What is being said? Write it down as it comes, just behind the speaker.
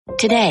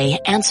Today,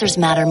 answers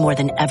matter more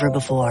than ever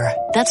before.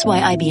 That's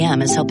why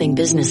IBM is helping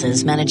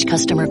businesses manage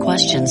customer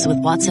questions with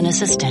Watson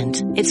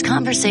Assistant. It's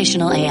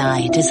conversational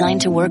AI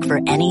designed to work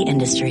for any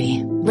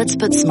industry. Let's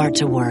put smart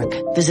to work.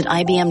 Visit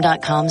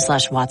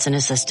IBM.com/Watson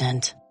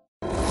Assistant.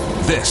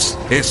 This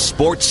is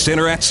Sports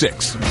Center at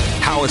 6.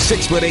 How a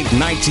 6'8",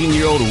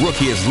 19-year-old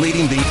rookie is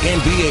leading the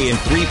NBA in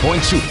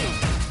three-point shooting.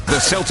 The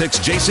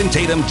Celtics' Jason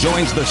Tatum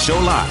joins the show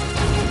live.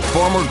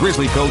 Former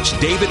Grizzly coach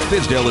David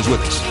Fizdale is with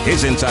us.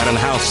 His insight on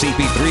how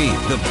CP3,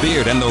 the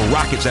Beard, and the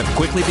Rockets have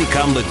quickly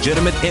become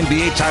legitimate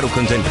NBA title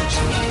contenders.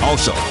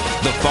 Also,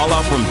 the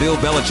fallout from Bill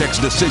Belichick's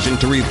decision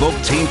to revoke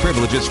team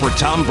privileges for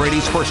Tom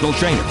Brady's personal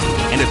trainer.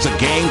 And it's a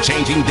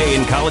game-changing day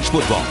in college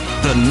football.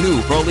 The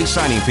new early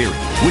signing period.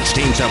 Which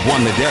teams have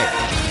won the day?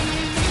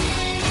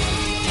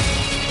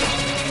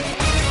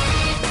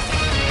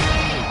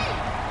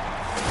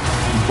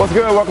 What's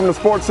good? Welcome to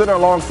Sports Center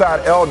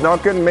alongside Elle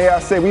Duncan. May I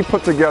say we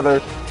put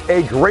together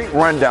a great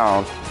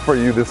rundown for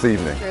you this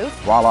evening.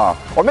 Voila.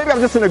 Or maybe I'm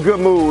just in a good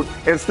mood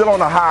and still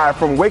on a high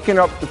from waking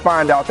up to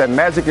find out that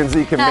Magic and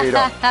Zeke have made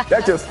up.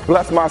 That just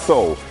blessed my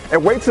soul.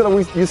 And wait till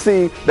you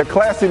see the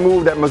classy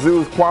move that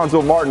Mizzou's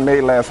Quanzo Martin made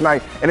last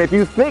night. And if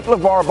you think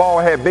LeVar Ball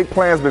had big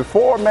plans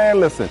before, man,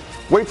 listen.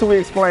 Wait till we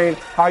explain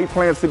how he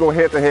plans to go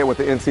head-to-head with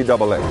the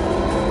NCAA.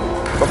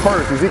 But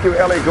first, Ezekiel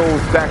Elliott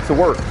goes back to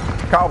work.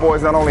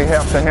 Cowboys not only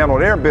have to handle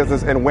their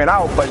business and win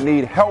out, but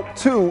need help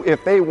too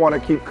if they want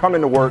to keep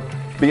coming to work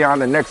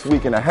beyond the next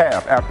week and a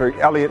half. After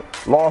Elliott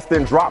lost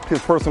and dropped his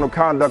personal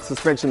conduct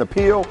suspension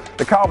appeal,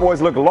 the Cowboys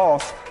look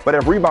lost, but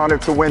have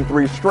rebounded to win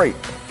 3 straight.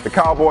 The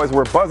Cowboys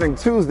were buzzing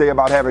Tuesday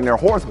about having their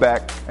horse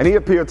back, and he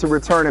appeared to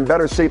return in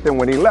better shape than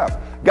when he left.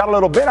 Got a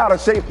little bit out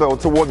of shape, though,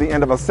 toward the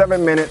end of a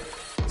 2-minute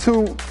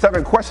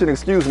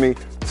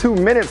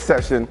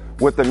session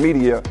with the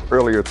media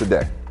earlier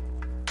today.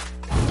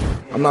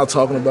 I'm not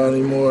talking about it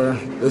anymore.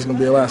 This is going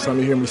to be the last time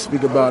you hear me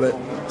speak about it,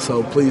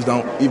 so please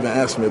don't even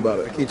ask me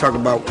about it. Can you talk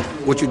about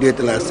what you did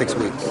the last 6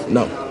 weeks?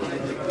 No.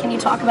 Can you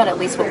talk about at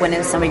least what went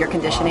into some of your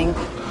conditioning?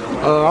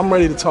 I'm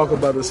ready to talk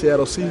about the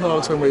Seattle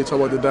Seahawks. I'm ready to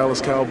talk about the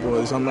Dallas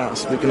Cowboys. I'm not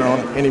speaking on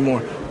it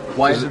anymore.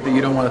 Why is it that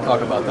you don't want to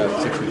talk about that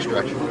 6-week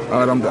stretch? All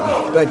right, I'm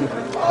done. Thank you.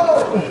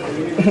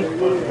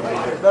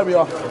 That'll be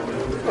all.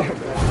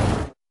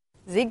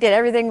 Zeke did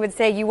everything but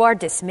say you are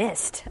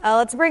dismissed.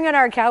 Let's bring in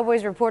our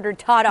Cowboys reporter,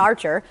 Todd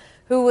Archer,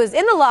 who was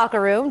in the locker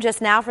room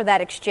just now for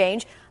that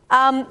exchange.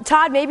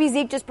 Todd, maybe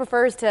Zeke just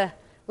prefers to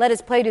let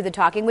his play do the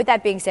talking. With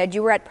that being said,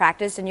 you were at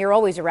practice and you're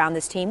always around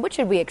this team. What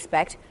should we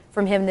expect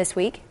from him this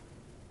week?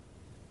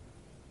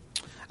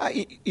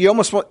 You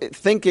almost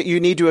think that you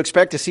need to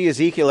expect to see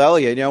Ezekiel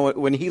Elliott. You know,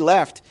 when he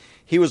left,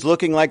 he was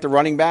looking like the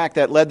running back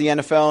that led the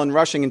NFL in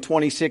rushing in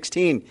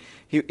 2016.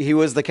 He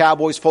was the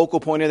Cowboys' focal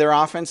point of their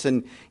offense.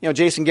 And, you know,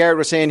 Jason Garrett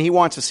was saying he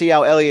wants to see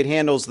how Elliott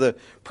handles the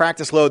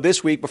practice load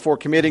this week before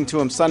committing to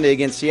him Sunday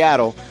against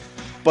Seattle.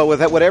 But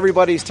with what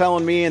everybody's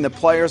telling me and the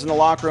players in the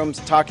locker rooms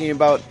talking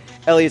about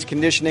Elliott's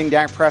conditioning,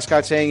 Dak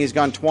Prescott saying he's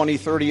gone 20,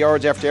 30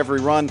 yards after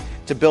every run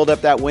to build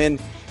up that win,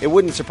 it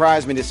wouldn't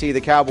surprise me to see the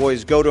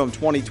Cowboys go to him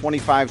 20,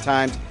 25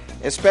 times,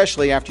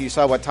 especially after you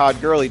saw what Todd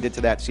Gurley did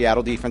to that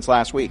Seattle defense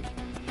last week.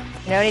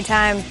 You know,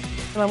 anytime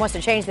someone wants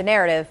to change the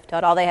narrative,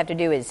 Todd, all they have to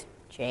do is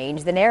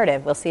change the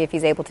narrative. We'll see if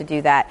he's able to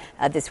do that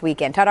this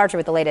weekend. Todd Archer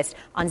with the latest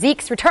on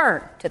Zeke's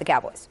return to the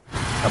Cowboys.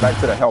 Now back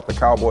to the health. The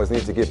Cowboys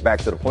need to get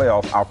back to the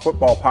playoffs. Our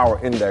football power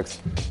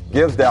index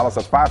gives Dallas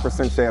a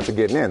 5% chance of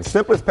getting in.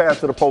 Simplest path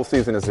to the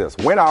postseason is this.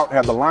 Win out,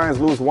 have the Lions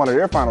lose one of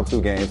their final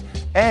 2 games,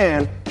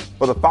 and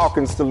for the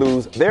Falcons to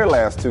lose their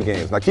last 2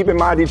 games. Now keep in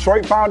mind,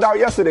 Detroit found out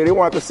yesterday they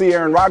won't have to see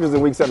Aaron Rodgers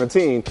in Week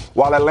 17,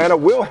 while Atlanta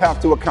will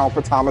have to account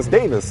for Thomas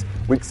Davis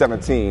Week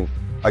 17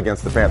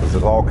 against the Panthers.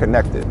 It's all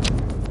connected.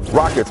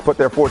 Rockets put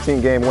their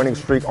 14-game winning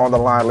streak on the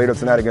line later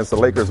tonight against the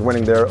Lakers,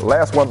 winning their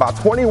last one by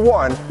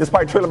 21,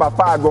 despite trailing by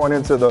 5 going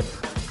into the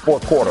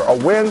fourth quarter. A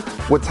win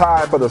would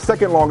tie for the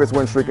second longest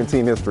win streak in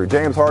team history.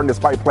 James Harden,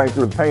 despite playing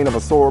through the pain of a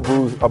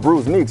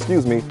bruised knee,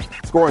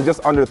 scoring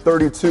just under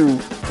 32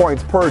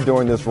 points per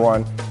during this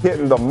run,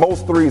 hitting the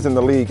most threes in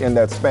the league in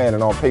that span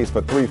and on pace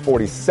for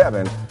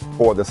 347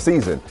 for the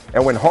season.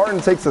 And when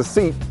Harden takes a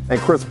seat and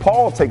Chris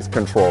Paul takes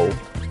control,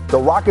 the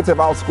Rockets have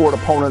outscored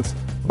opponents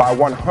by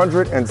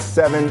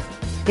 117.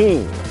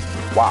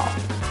 Wow.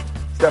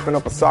 Stephen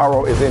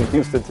Pissarro is in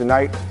Houston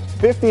tonight.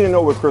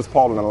 15-0 with Chris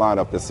Paul in the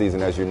lineup this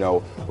season, as you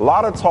know. A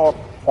lot of talk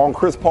on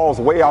Chris Paul's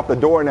way out the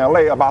door in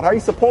L.A. about how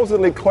he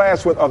supposedly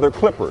clashed with other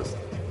Clippers.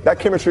 That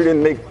chemistry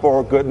didn't make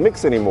for a good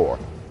mix anymore.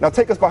 Now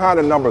take us behind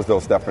the numbers,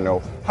 though,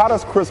 Stefano. How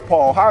does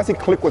he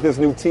click with his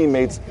new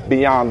teammates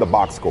beyond the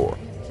box score?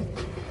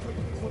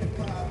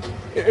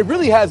 It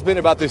really has been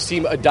about this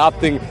team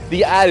adopting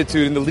the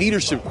attitude and the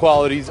leadership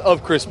qualities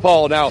of Chris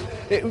Paul. Now,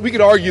 we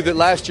could argue that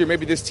last year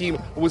maybe this team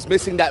was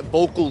missing that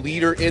vocal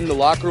leader in the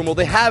locker room. Well,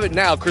 they have it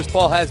now. Chris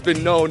Paul has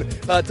been known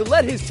to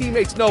let his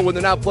teammates know when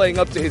they're not playing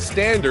up to his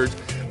standards.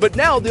 But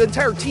now the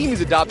entire team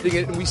is adopting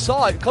it, and we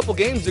saw it a couple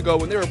games ago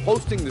when they were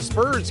posting the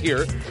Spurs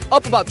here.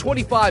 Up about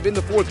 25 in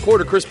the fourth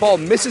quarter, Chris Paul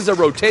misses a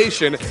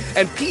rotation,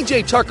 and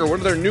P.J. Tucker, one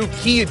of their new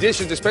key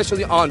additions,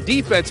 especially on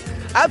defense,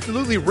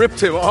 absolutely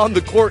ripped him on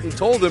the court and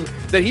told him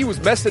that he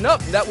was messing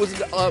up, and that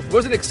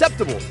wasn't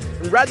acceptable.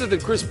 And rather than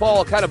Chris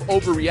Paul kind of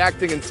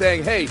overreacting and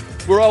saying, hey,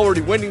 we're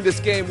already winning this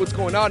game, what's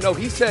going on? No,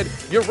 he said,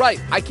 you're right,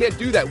 I can't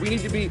do that. We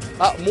need to be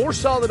more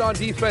solid on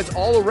defense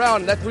all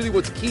around, and that's really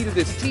what's key to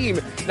this team.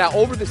 Now,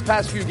 over this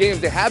past few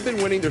games, they have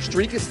been winning. Their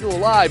streak is still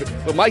alive,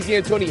 but Mike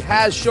D'Antoni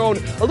has shown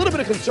a little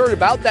bit of concern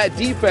about that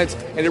defense,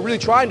 and they're really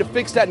trying to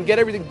fix that and get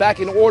everything back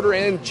in order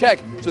and in check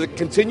so they can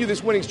continue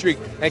this winning streak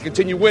and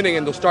continue winning,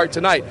 and they'll start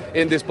tonight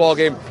in this ball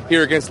game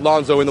here against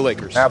Lonzo and the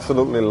Lakers.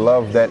 Absolutely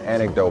love that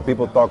anecdote.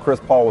 People thought Chris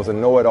Paul was a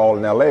know-it-all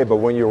in L.A., but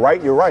when you're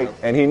right,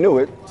 and he knew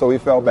it, so he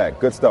fell back.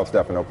 Good stuff,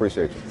 Stefano.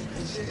 Appreciate you.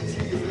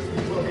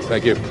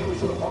 Thank you.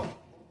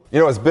 You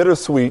know, it's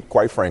bittersweet,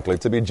 quite frankly,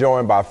 to be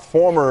joined by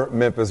former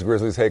Memphis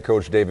Grizzlies head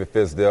coach David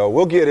Fizdale.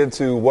 We'll get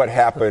into what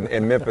happened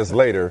in Memphis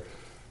later,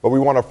 but we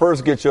want to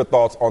first get your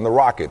thoughts on the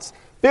Rockets.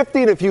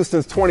 15 of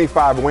Houston's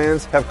 25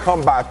 wins have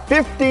come by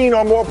 15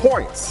 or more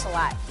points. That's a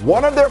lot.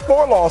 One of their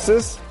 4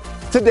 losses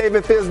to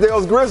David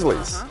Fizdale's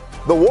Grizzlies.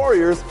 The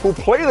Warriors, who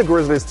play the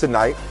Grizzlies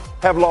tonight,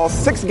 have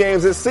lost 6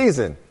 games this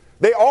season.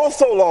 They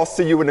also lost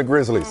to you in the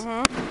Grizzlies.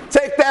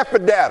 Take that for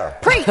data.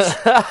 Preach.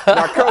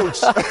 Now, Coach,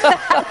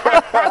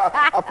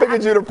 I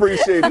figured you'd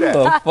appreciate that.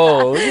 You're a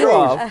fool. You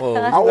are a fool.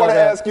 I want to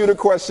ask you the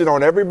question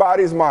on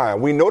everybody's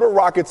mind. We know the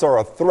Rockets are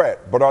a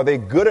threat, but are they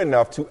good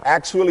enough to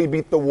actually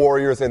beat the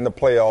Warriors in the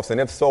playoffs? And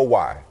if so,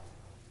 why?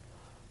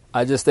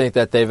 I just think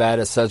that they've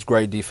added such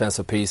great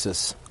defensive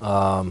pieces.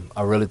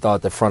 I really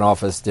thought the front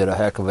office did a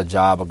heck of a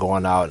job of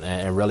going out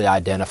and really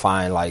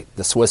identifying, like,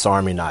 the Swiss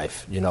Army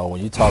knife. You know,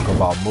 when you talk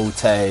about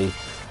Mute,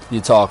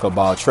 you talk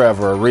about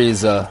Trevor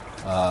Ariza,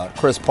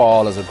 Chris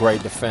Paul is a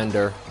great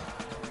defender.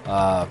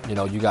 You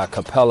know, you got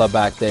Capella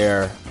back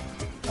there,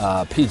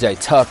 P.J.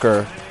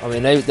 Tucker. I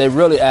mean, they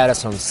really added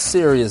some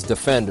serious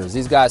defenders.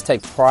 These guys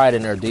take pride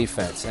in their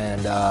defense,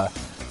 and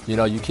you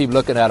know, you keep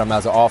looking at them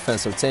as an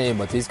offensive team,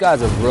 but these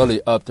guys have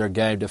really upped their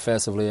game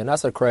defensively, and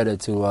that's a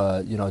credit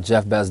to, you know,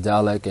 Jeff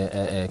Bezdelek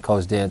and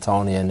Coach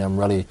D'Antoni and them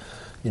really,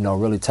 you know,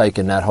 really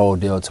taking that whole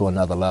deal to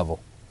another level.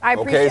 I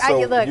appreciate. Okay, so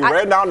you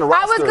ran down the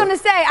roster. I was going to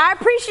say I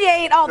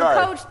appreciate all the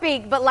coach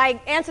speak, but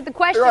like answer the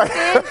question,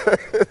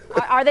 Sid.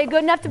 Are they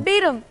good enough to beat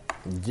them?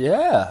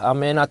 Yeah, I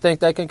mean, I think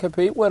they can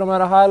compete with them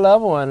at a high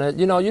level, and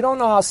you know, you don't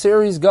know how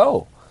series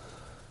go.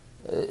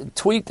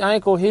 Tweaked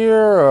ankle here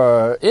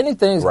or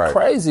anything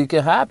crazy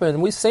can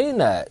happen. We've seen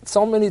that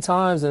so many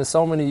times in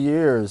so many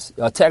years.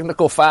 A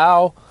technical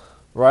foul,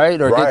 right,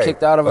 or get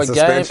kicked out of a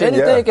game.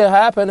 Anything can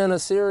happen in a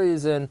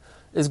series. And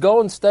is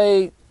Golden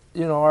State,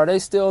 you know, are they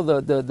still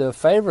the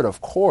favorite?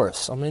 Of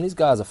course. I mean, these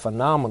guys are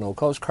phenomenal.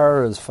 Coach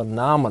Kerr is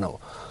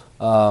phenomenal.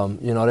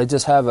 You know, they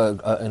just have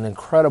an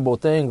incredible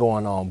thing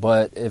going on.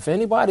 But if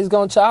anybody's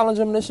going to challenge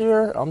them this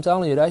year, I'm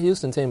telling you, that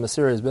Houston team is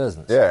serious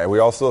business. Yeah, and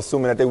we're also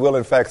assuming that they will,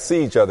 in fact,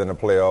 see each other in the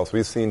playoffs.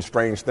 We've seen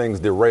strange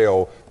things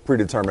derail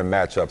predetermined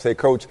matchups. Hey,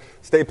 Coach,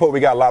 stay put. We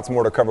got lots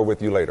more to cover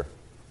with you later.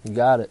 You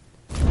got it.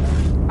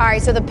 All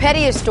right, so the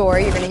pettiest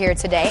story you're going to hear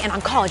today, and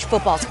on college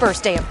football's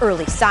first day of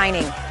early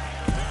signing.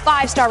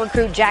 5-star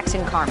recruit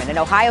Jackson Carman, an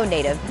Ohio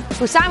native,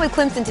 who signed with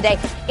Clemson today,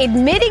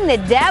 admitting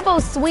that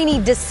Dabo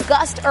Swinney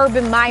discussed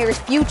Urban Meyer's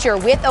future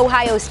with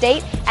Ohio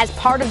State as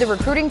part of the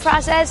recruiting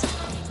process,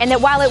 and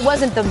that while it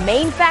wasn't the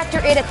main factor,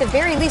 it at the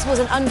very least was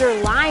an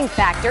underlying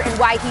factor in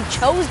why he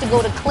chose to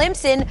go to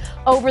Clemson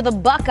over the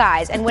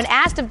Buckeyes. And when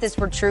asked if this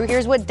were true,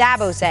 here's what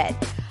Dabo said.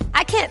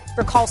 I can't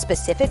recall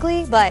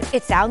specifically, but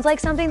it sounds like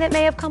something that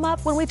may have come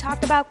up when we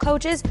talked about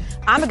coaches.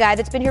 I'm a guy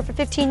that's been here for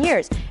 15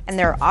 years, and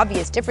there are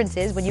obvious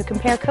differences when you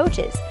compare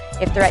coaches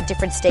if they're at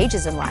different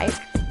stages in life.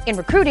 In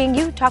recruiting,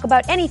 you talk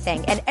about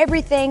anything and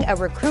everything a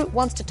recruit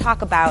wants to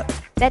talk about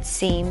that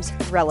seems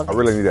relevant. I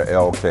really need an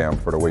L cam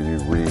for the way you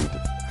read.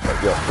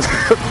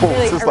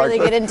 I really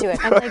get into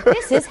it. I'm like,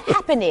 this is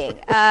happening.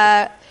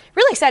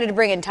 Really excited to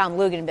bring in Tom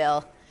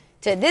Luginbill.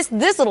 This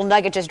little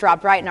nugget just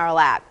dropped right in our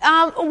lap.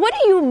 What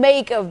do you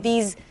make of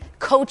these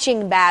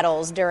coaching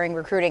battles during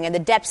recruiting and the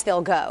depths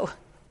they'll go?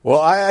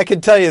 Well, I can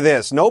tell you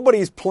this.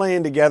 Nobody's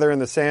playing together in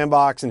the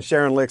sandbox and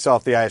sharing licks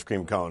off the ice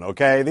cream cone,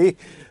 okay?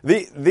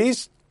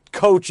 These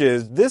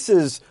coaches, this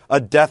is a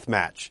death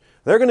match.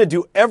 They're going to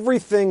do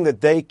everything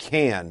that they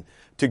can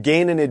to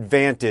gain an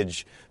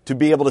advantage, to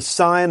be able to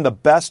sign the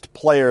best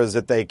players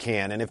that they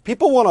can. And if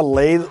people want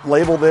to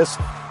label this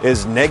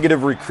as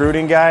negative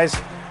recruiting, guys,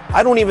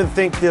 I don't even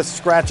think this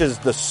scratches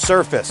the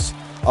surface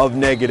of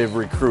negative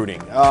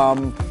recruiting.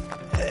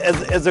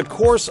 As a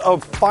course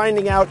of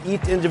finding out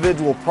each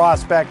individual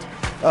prospect,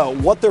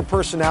 what their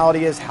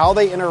personality is, how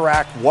they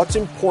interact, what's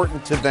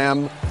important to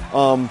them.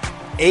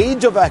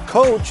 Age of a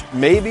coach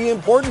may be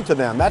important to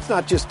them. That's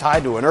not just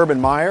tied to an Urban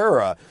Meyer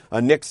or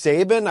a Nick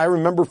Saban. I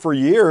remember for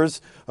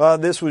years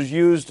this was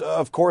used,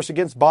 of course,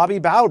 against Bobby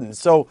Bowden.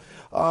 So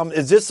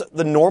is this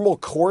the normal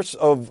course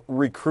of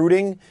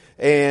recruiting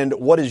and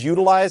what is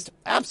utilized?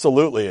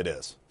 Absolutely it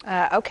is.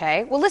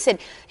 Okay. Well, listen,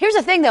 here's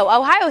the thing, though.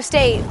 Ohio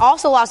State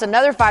also lost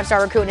another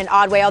 5-star recruit in an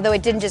odd way, although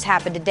it didn't just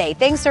happen today.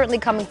 Things certainly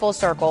coming full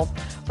circle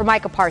for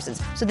Micah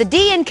Parsons. So the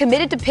DN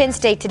committed to Penn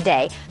State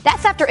today.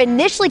 That's after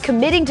initially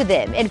committing to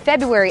them in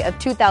February of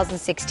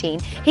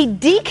 2016. He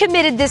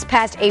decommitted this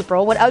past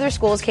April when other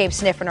schools came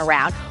sniffing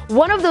around,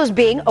 one of those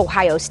being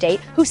Ohio State,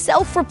 who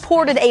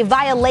self-reported a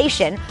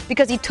violation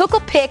because he took a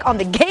pic on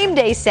the game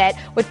day set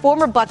with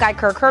former Buckeye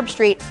Kirk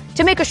Herbstreit.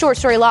 To make a short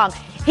story long,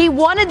 he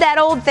wanted that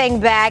old thing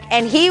back,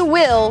 and he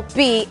will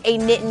be a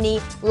Nittany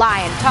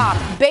Lion. Tom,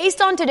 based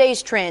on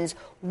today's trends,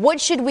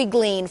 what should we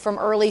glean from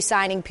early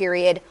signing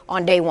period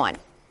on day one?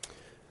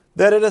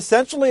 That it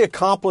essentially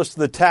accomplished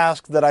the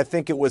task that I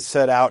think it was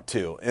set out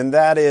to, and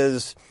that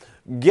is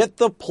get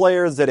the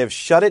players that have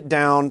shut it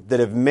down,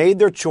 that have made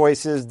their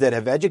choices, that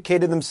have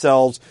educated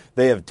themselves,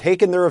 they have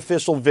taken their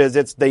official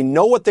visits, they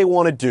know what they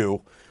want to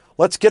do.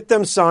 Let's get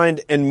them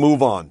signed and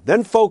move on.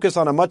 Then focus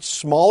on a much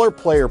smaller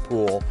player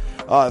pool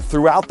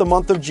throughout the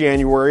month of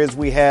January as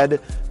we head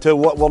to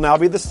what will now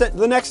be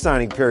the next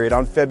signing period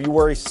on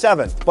February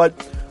 7th. But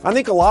I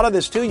think a lot of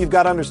this, too, you've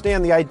got to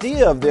understand the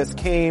idea of this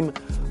came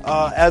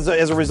as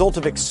a result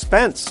of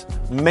expense,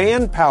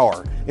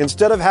 manpower.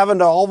 Instead of having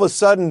to all of a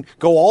sudden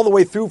go all the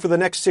way through for the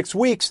next 6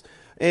 weeks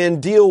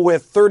and deal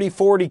with 30,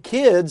 40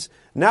 kids,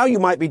 now you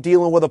might be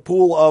dealing with a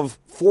pool of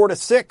 4 to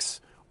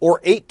 6 or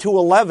 8 to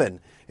 11.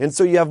 And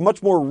so you have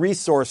much more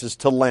resources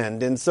to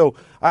lend. And so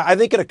I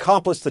think it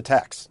accomplished the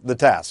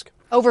task.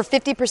 Over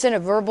 50%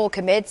 of verbal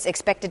commits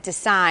expected to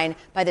sign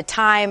by the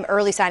time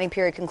early signing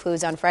period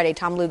concludes on Friday.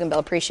 Tom Luganbill,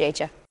 appreciate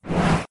you.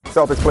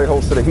 Celtics play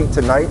host to the Heat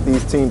tonight.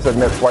 These teams have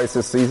met twice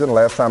this season.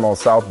 Last time on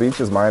South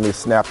Beach as Miami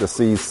snapped the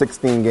C's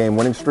 16-game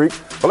winning streak.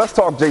 But let's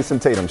talk Jason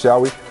Tatum,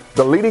 shall we?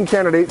 The leading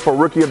candidate for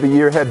Rookie of the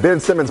Year had Ben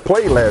Simmons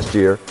played last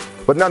year,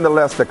 but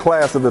nonetheless, the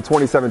class of the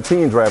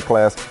 2017 draft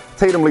class,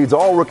 Tatum leads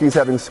all rookies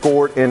having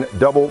scored in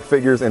double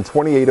figures in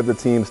 28 of the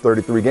team's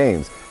 33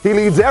 games. He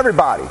leads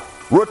everybody,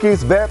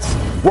 rookies, vets,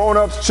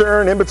 grown-ups,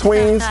 churn,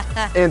 in-betweens,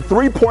 in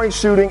three-point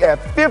shooting at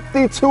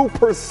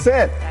 52%.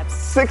 That's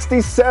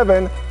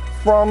 67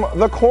 from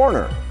the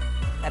corner.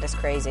 That is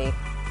crazy.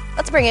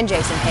 Let's bring in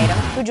Jason Tatum,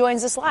 who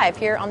joins us live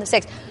here on the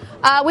 6th.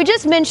 We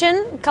just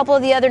mentioned a couple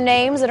of the other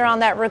names that are on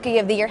that Rookie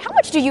of the Year. How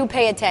much do you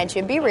pay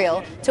attention, be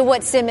real, to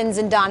what Simmons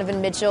and Donovan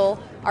Mitchell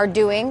are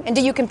doing? And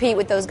do you compete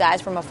with those guys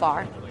from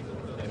afar?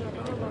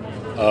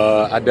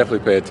 I definitely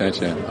pay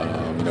attention.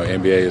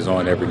 NBA is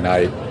on every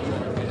night.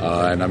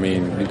 And, I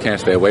mean, you can't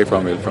stay away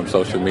from it from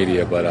social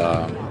media. But,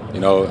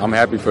 I'm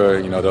happy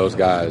for, those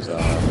guys.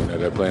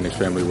 They're playing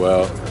extremely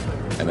well.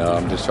 And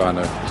I'm just trying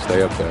to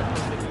stay up there.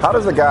 How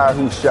does a guy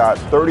who shot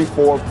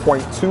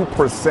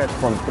 34.2%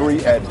 from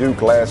three at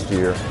Duke last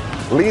year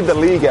lead the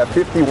league at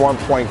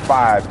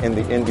 51.5 in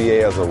the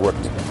NBA as a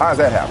rookie? How does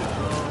that happen?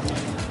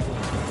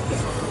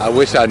 I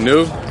wish I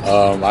knew.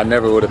 I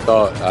never would have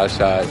thought I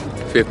shot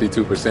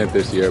 52%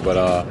 this year, but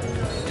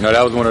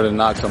that was one of the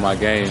knocks on my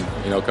game.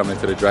 Coming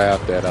into the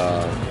draft, that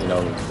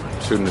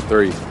shooting the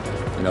three.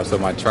 So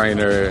my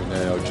trainer,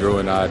 Drew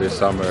and I this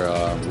summer,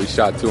 we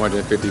shot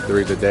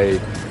 253s a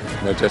day.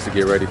 Just to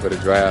get ready for the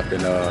draft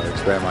and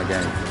expand my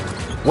game.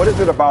 What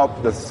is it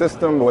about the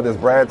system, whether it's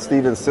Brad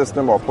Stevens'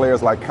 system or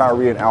players like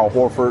Kyrie and Al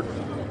Horford,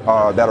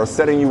 that are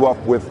setting you up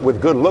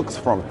with good looks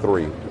from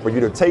three, for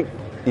you to take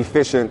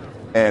efficient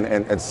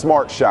and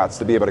smart shots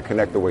to be able to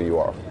connect the way you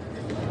are?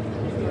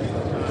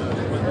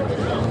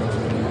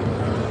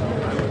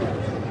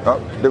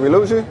 Did we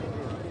lose you?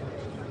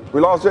 We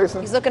lost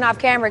Jason? He's looking off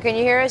camera. Can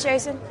you hear us,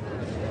 Jason?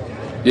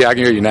 Yeah, I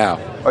can hear you now.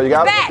 Oh, you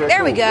got it? Back. Okay, there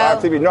cool. we go.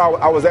 Live TV. No,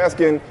 I was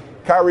asking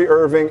Kyrie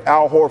Irving,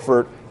 Al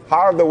Horford,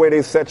 how the way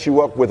they set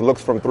you up with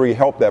looks from three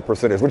help that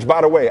percentage? Which,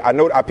 by the way,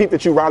 I peeped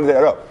that you rounded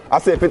that up. I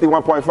said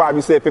 51.5,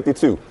 you said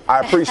 52.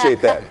 I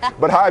appreciate that.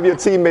 But how have your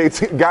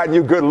teammates gotten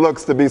you good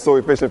looks to be so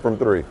efficient from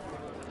three?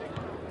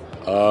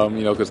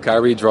 Because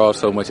Kyrie draws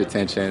so much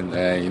attention,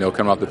 and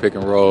coming off the pick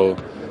and roll,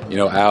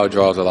 Al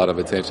draws a lot of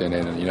attention,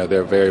 and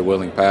they're very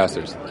willing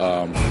passers.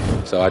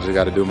 So I just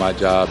got to do my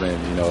job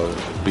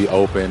and be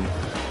open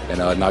and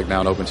knock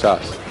down open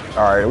shots.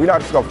 All right, we're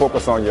not just going to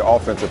focus on your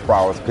offensive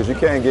prowess because you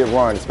can't get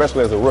run,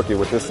 especially as a rookie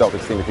with this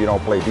Celtics team, if you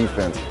don't play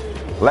defense.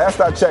 Last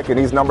I checked, and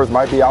these numbers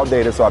might be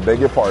outdated, so I beg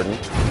your pardon,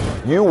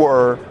 you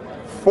were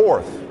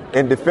 4th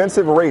in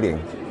defensive rating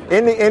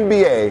in the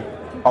NBA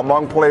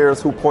among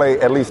players who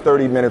play at least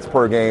 30 minutes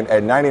per game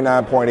at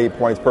 99.8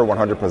 points per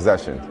 100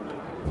 possessions.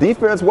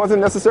 Defense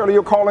wasn't necessarily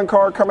your calling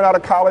card coming out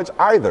of college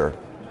either.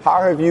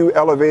 How have you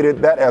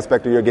elevated that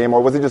aspect of your game,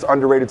 or was it just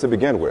underrated to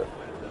begin with?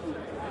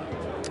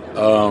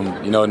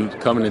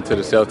 Coming into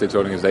the Celtics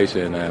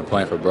organization and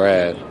playing for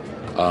Brad,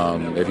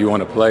 if you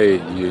want to play,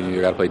 you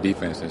got to play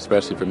defense. And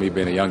especially for me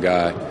being a young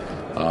guy,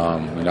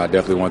 I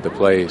definitely wanted to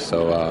play,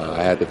 so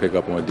I had to pick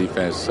up on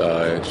defense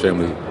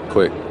extremely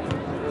quick.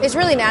 It's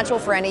really natural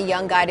for any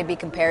young guy to be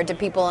compared to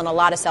people, and a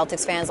lot of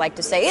Celtics fans like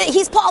to say,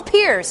 he's Paul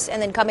Pierce.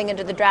 And then coming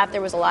into the draft,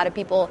 there was a lot of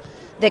people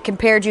that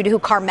compared you to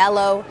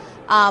Carmelo.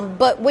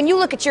 But when you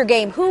look at your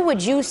game, who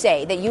would you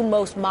say that you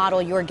most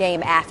model your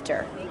game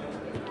after?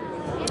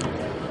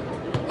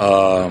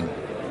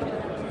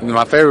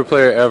 My favorite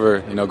player ever,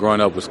 growing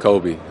up was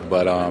Kobe.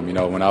 But,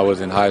 when I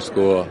was in high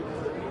school,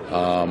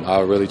 I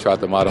really tried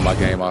to model my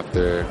game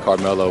after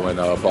Carmelo and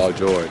Paul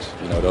George.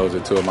 Those are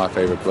two of my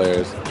favorite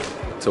players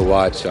to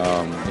watch,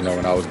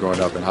 when I was growing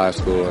up in high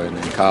school and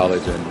in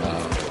college.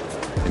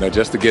 And,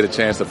 just to get a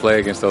chance to play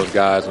against those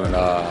guys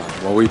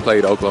when we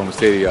played Oklahoma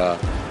City,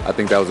 I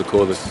think that was the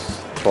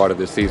coolest part of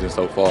this season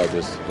so far,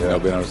 just being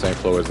on the same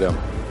floor as them.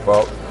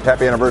 Well,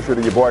 happy anniversary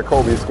to your boy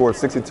Kobe. He scored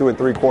 62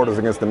 3/4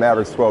 against the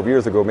Mavericks 12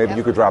 years ago. Maybe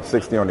you could drop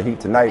 60 on the Heat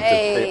tonight to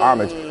pay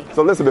homage.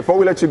 So listen, before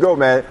we let you go,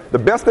 man, the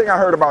best thing I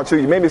heard about you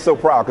made me so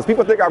proud, because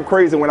people think I'm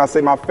crazy when I say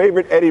my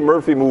favorite Eddie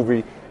Murphy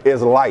movie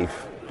is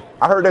Life.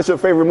 I heard that's your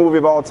favorite movie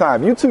of all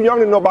time. You too young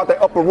to know about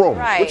the Upper Room.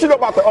 Right. What you know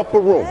about the Upper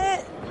Room?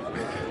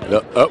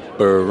 The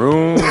Upper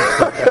Room.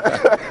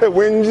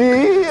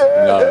 Wingy.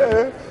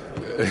 No.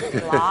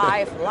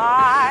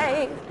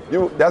 Life.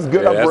 That's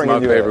good That's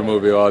upbringing. my favorite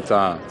movie of all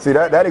time. See,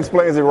 that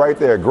explains it right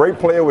there. Great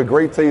player with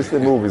great taste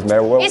in movies,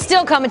 man. Well, He's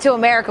still coming to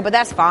America, but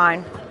that's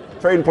fine.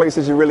 Trading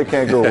places you really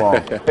can't go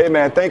wrong. Hey,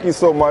 man, thank you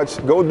so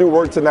much. Go do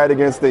work tonight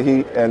against the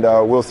Heat, and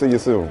we'll see you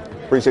soon.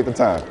 Appreciate the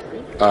time.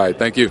 All right,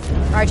 thank you.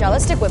 All right, y'all,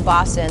 let's stick with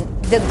Boston.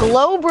 The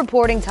Globe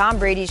reporting Tom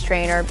Brady's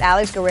trainer,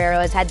 Alex Guerrero,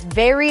 has had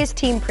various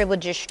team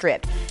privileges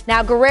stripped.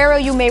 Now, Guerrero,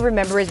 you may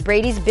remember, is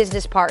Brady's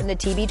business partner in the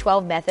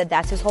TB12 method.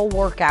 That's his whole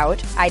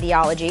workout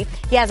ideology.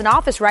 He has an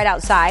office right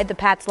outside the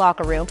Pats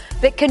locker room,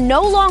 but can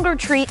no longer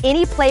treat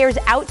any players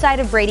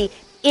outside of Brady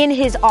in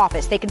his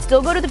office. They can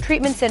still go to the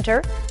treatment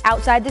center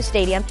outside the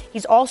stadium.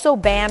 He's also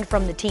banned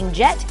from the team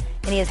jet,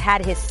 and he has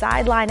had his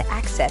sideline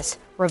access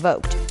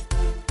revoked.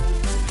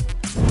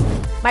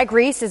 Mike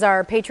Reese is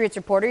our Patriots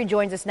reporter. He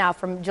joins us now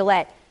from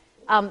Gillette.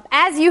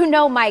 As you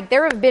know, Mike,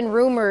 there have been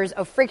rumors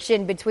of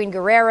friction between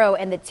Guerrero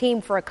and the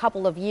team for a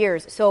couple of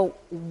years. So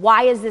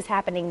why is this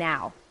happening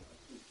now?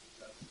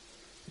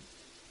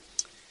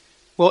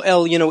 Well,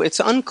 Elle, it's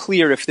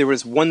unclear if there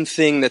was one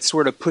thing that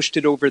sort of pushed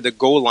it over the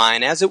goal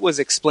line. As it was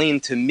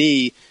explained to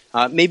me,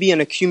 maybe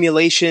an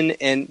accumulation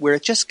and where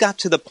it just got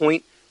to the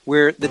point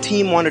where the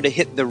team wanted to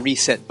hit the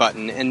reset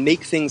button and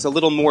make things a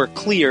little more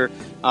clear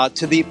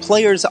to the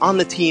players on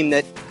the team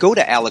that go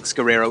to Alex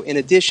Guerrero, in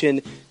addition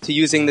to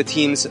using the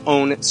team's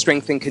own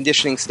strength and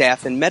conditioning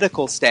staff and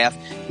medical staff.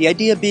 The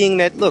idea being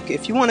that, look,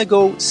 if you want to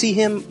go see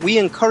him, we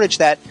encourage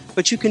that,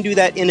 but you can do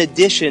that in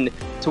addition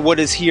to what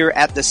is here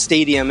at the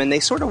stadium. And they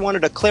sort of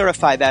wanted to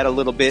clarify that a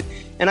little bit.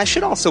 And I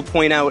should also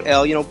point out,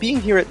 Elle, being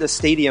here at the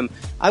stadium,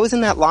 I was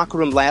in that locker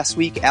room last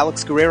week.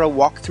 Alex Guerrero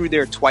walked through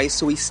there twice,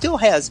 so he still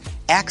has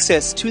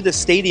access to the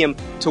stadium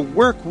to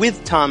work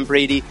with Tom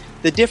Brady.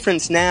 The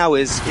difference now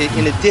is,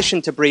 in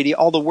addition to Brady,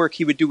 all the work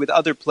he would do with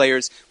other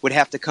players would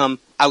have to come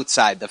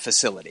outside the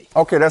facility.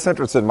 Okay, that's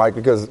interesting, Mike,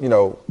 because,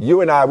 you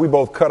and I, we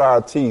both cut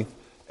our teeth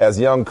as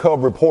young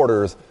Cub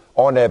reporters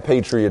on that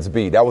Patriots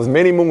beat. That was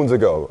many moons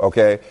ago,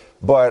 okay?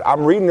 But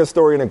I'm reading this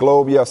story in the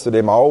Globe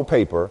yesterday, my old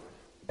paper,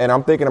 and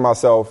I'm thinking to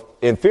myself,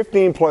 in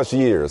 15 plus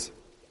years,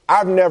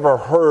 I've never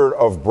heard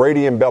of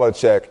Brady and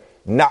Belichick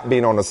not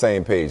being on the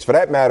same page. For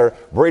that matter,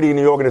 Brady and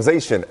the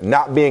organization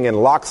not being in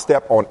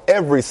lockstep on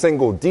every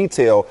single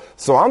detail.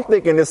 So I'm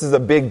thinking this is a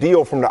big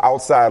deal from the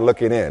outside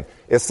looking in.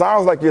 It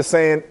sounds like you're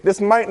saying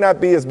this might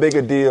not be as big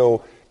a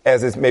deal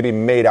as it's maybe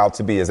made out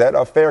to be. Is that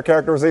a fair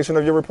characterization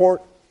of your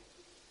report?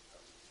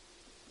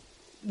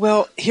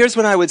 Well, here's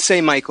what I would say,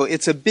 Michael.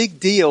 It's a big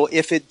deal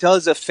if it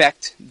does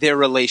affect their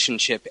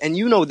relationship. And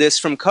you know this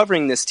from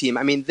covering this team.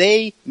 I mean,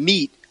 they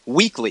meet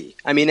weekly.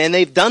 And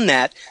they've done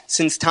that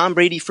since Tom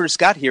Brady first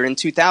got here in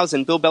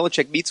 2000. Bill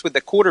Belichick meets with the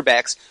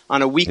quarterbacks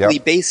on a weekly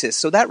basis.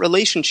 So that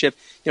relationship,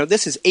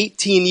 this is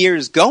 18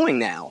 years going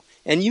now.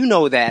 And you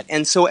know that.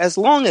 And so as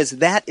long as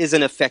that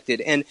isn't affected,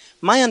 and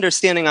my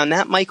understanding on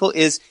that, Michael,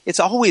 is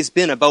it's always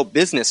been about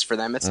business for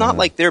them. It's not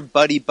like they're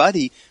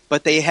buddy-buddy,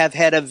 but they have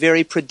had a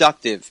very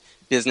productive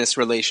business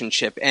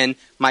relationship. And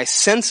my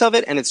sense of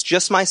it, and it's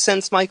just my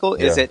sense, Michael,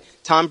 is that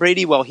Tom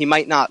Brady, while he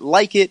might not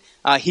like it,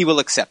 he will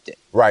accept it.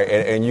 Right,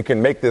 and you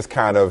can make this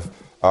kind of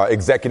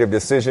executive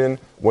decision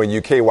when you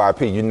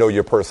KYP, you know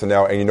your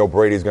personnel, and you know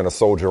Brady's going to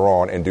soldier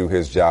on and do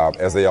his job,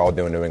 as they all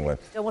do in New England.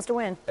 Still wants to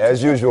win.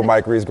 As usual,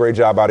 Mike Reese, great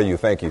job out of you.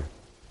 Thank you.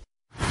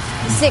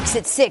 6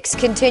 at 6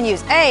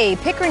 continues. Hey,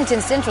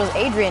 Pickerington Central's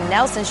Adrian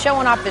Nelson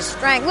showing off his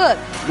strength. Look.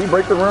 Did he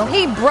break the rim?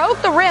 He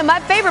broke the rim. My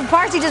favorite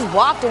part is he just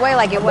walked away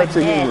like it was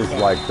dead. He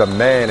was like the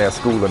man at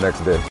school the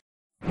next day.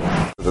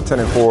 The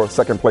 10-4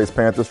 second-place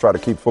Panthers try to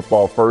keep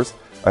football first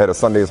ahead of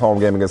Sunday's home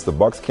game against the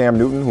Bucs. Cam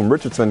Newton, whom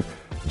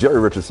Jerry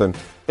Richardson,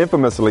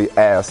 infamously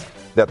asked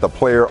that the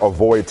player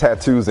avoid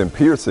tattoos and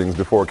piercings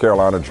before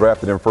Carolina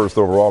drafted him first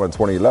overall in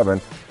 2011.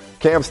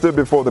 Cam stood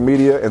before the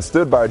media and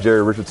stood by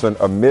Jerry Richardson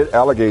amid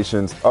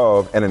allegations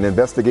of and an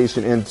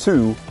investigation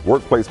into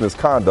workplace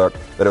misconduct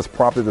that has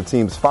prompted the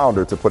team's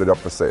founder to put it up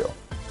for sale.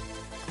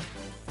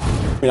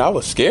 I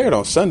was scared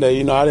on Sunday.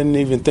 I didn't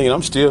even think.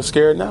 I'm still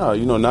scared now,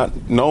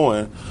 not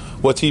knowing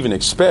what to even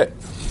expect.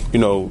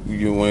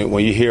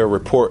 When you hear a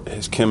report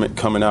is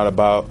coming out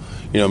about,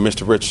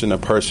 Mr. Richardson, a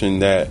person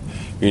that,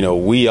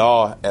 we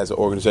all as an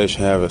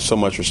organization have so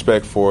much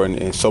respect for,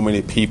 and so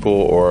many people,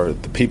 or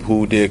the people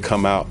who did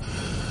come out,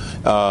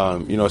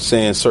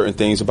 saying certain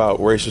things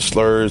about racial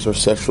slurs or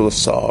sexual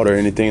assault or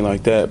anything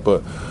like that.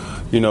 But,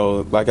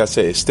 like I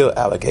said, it's still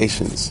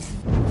allegations.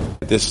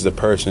 This is a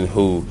person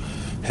who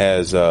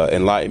has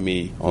enlightened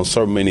me on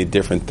so many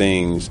different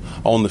things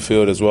on the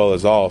field as well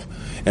as off.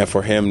 And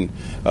for him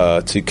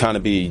to kind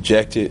of be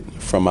ejected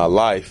from my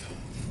life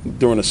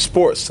during the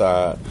sports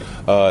side,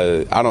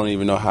 I don't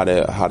even know how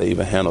to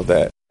even handle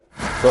that.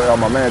 So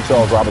my man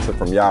Charles Robinson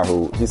from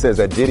Yahoo, he says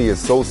that Diddy is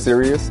so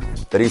serious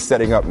that he's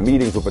setting up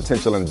meetings with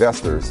potential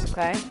investors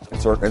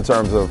in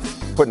terms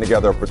of putting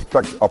together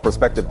a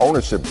prospective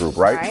ownership group,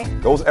 right?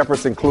 Those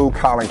efforts include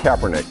Colin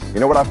Kaepernick. You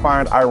know what I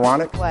find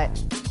ironic?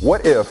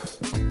 What if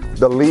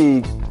the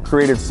league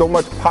created so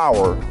much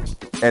power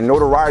and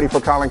notoriety for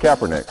Colin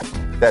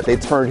Kaepernick that they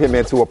turned him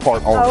into a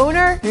part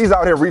owner? He's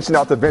out here reaching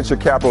out to venture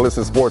capitalists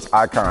and sports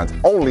icons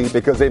only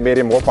because they made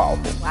him more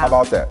powerful. Wow. How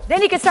about that?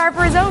 Then he could start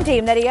for his own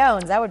team that he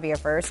owns. That would be a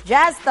first.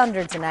 Jazz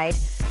Thunder tonight.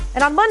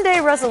 And on Monday,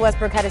 Russell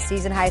Westbrook had a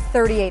season-high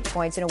 38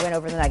 points in a win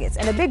over the Nuggets.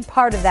 And a big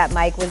part of that,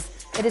 Mike, was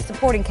that his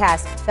supporting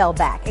cast fell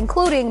back,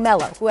 including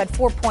Melo, who had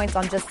 4 points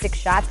on just 6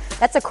 shots.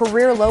 That's a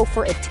career low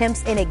for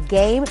attempts in a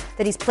game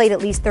that he's played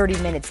at least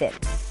 30 minutes in.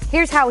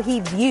 Here's how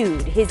he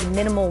viewed his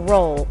minimal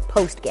role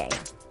post-game.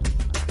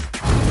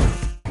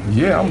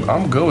 Yeah,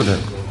 I'm good with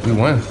it. We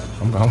win.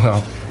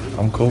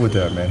 I'm cool with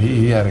that, man.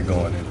 He had it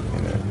going.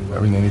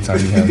 Anytime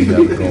he had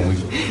it going,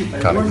 we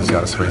kind of just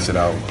got to space it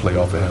out, play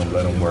off of him,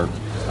 let him work.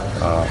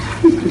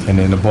 And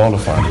then the ball will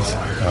find us.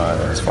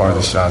 As far as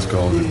the shots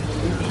go,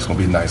 it's going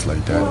to be nice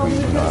like that.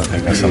 I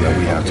think that's something that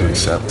we have to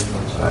accept.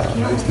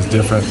 It's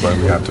different, but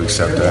we have to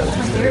accept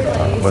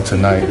that. But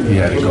tonight, he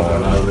had it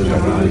going.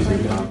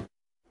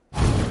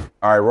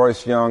 All right,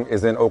 Royce Young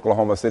is in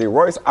Oklahoma City.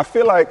 Royce, I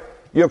feel like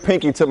you're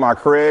pinky to my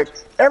Craig.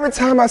 Every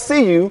time I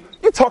see you,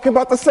 you're talking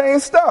about the same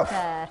stuff.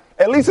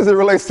 At least as it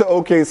relates to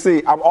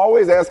OKC. I'm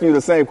always asking you the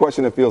same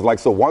question, it feels like.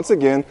 So once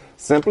again,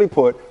 simply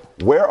put,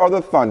 where are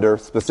the Thunder,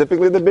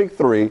 specifically the big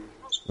three,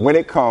 when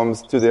it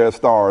comes to their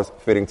stars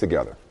fitting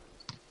together?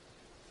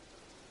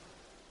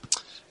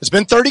 It's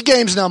been 30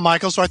 games now,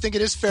 Michael, so I think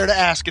it is fair to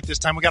ask at this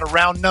time. We got a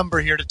round number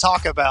here to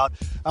talk about.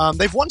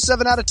 They've won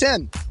 7 out of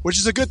 10, which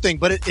is a good thing,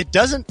 but it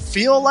doesn't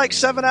feel like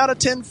 7 out of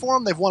 10 for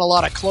them. They've won a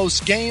lot of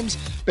close games.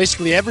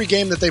 Basically, every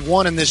game that they've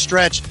won in this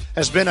stretch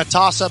has been a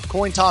toss-up,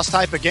 coin toss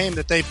type of game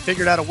that they've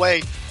figured out a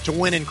way to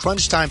win in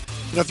crunch time.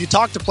 If you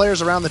talk to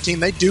players around the team,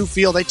 they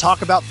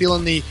talk about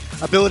feeling the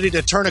ability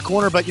to turn a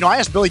corner. But, I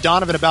asked Billy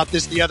Donovan about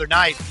this the other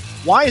night.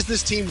 Why is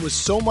this team with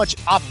so much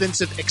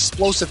offensive,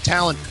 explosive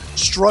talent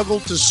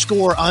struggled to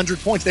score 100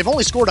 points? They've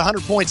only scored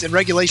 100 points in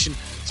regulation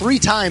 3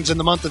 times in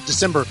the month of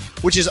December,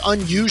 which is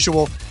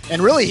unusual.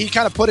 And really, he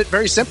kind of put it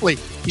very simply.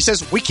 He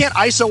says, we can't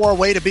ISO our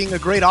way to being a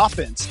great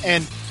offense.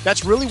 And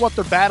that's really what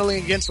they're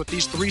battling against with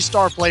these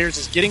 3-star players,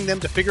 is getting them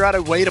to figure out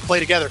a way to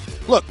play together.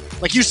 Look,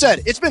 like you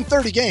said, it's been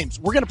 30 games.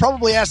 We're going to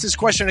probably ask this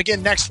question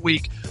again next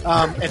week.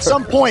 At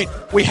some point,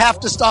 we have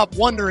to stop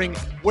wondering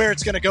where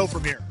it's going to go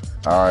from here.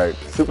 All right.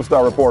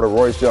 Superstar reporter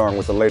Royce Young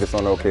with the latest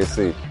on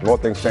OKC. More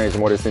things change, the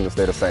more they seem to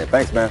stay the same.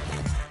 Thanks, man.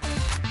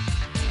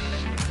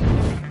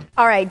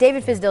 All right,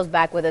 David Fizdale's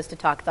back with us to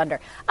talk Thunder.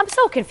 I'm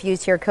so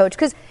confused here, Coach,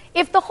 because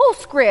if the whole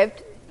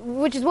script,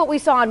 which is what we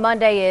saw on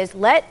Monday, is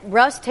let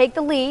Russ take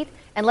the lead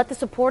and let the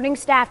supporting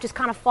staff just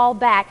kind of fall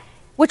back,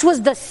 which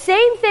was the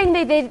same thing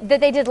that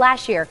they did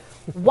last year,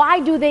 why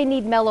do they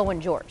need Melo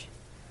and George?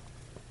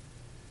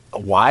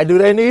 Why do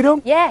they need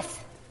them? Yes.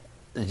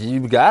 You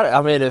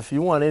got it. If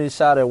you want any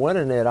shot at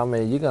winning it,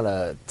 you're going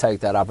to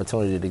take that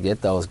opportunity to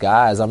get those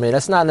guys.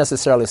 It's not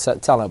necessarily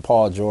telling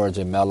Paul George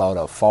and Melo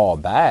to fall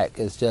back.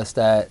 It's just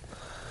that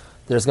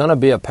there's going to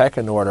be a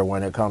pecking order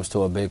when it comes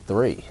to a big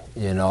three.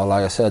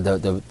 Like I said,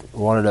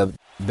 one of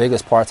the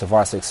biggest parts of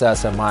our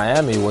success in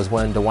Miami was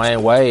when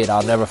Dwayne Wade,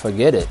 I'll never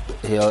forget it,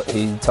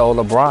 he told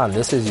LeBron,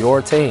 this is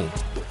your team.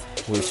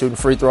 We were shooting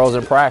free throws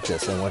in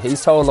practice. And when he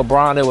told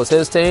LeBron it was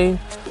his team,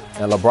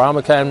 and LeBron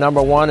became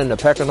number one and the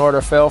pecking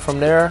order fell from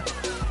there,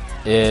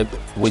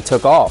 we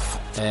took off.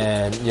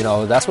 And,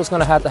 that's what's going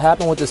to have to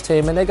happen with this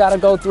team. And they got to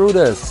go through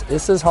this.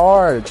 This is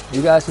hard.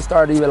 You guys should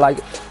start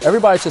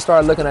everybody should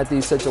start looking at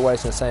these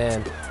situations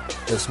saying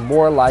it's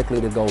more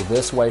likely to go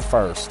this way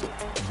first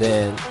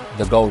than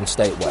the Golden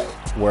State way,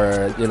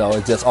 where,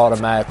 it's just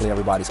automatically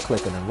everybody's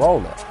clicking and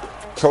rolling.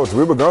 Coach,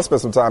 we were going to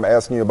spend some time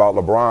asking you about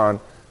LeBron.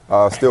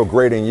 Still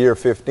great in year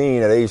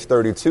 15 at age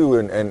 32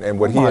 and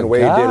what he and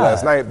Wade did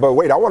last night. But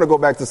wait, I want to go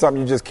back to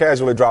something you just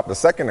casually dropped a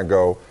second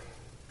ago,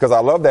 because I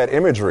love that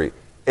imagery.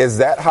 Is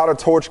that how the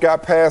torch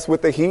got passed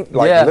with the Heat?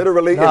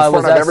 Literally in front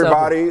of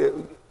everybody?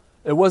 Simple.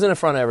 It wasn't in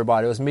front of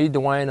everybody. It was me,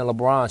 Dwayne, and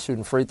LeBron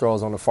shooting free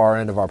throws on the far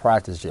end of our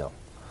practice gym.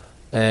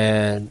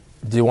 And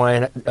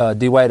D-Wade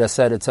had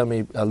said it to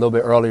me a little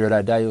bit earlier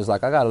that day. He was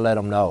like, I got to let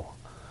him know.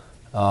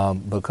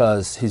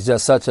 Because he's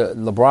just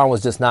LeBron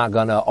was just not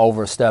going to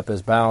overstep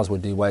his bounds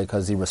with D-Wade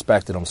because he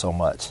respected him so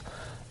much.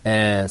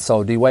 And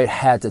so D-Wade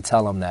had to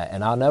tell him that.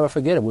 And I'll never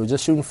forget it. We were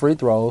just shooting free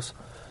throws.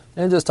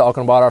 and just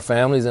talking about our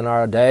families and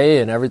our day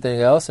and everything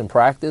else in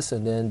practice.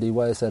 And then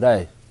D-Wade said,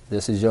 hey,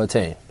 this is your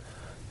team,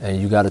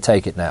 and you got to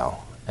take it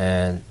now.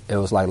 And it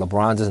was like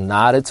LeBron just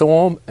nodded to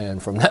him,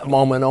 and from that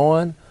moment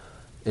on,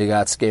 it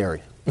got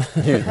scary.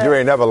 you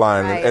ain't never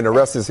lying, right. And the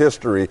rest is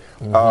history.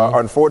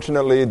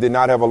 Unfortunately, did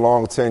not have a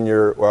long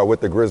tenure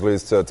with the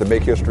Grizzlies to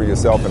make history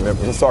yourself in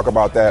Memphis. Let's talk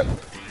about that.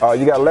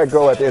 You got let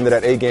go at the end of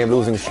that 8-game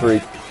losing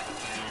streak.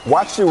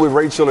 Watched you with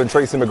Rachel and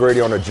Tracy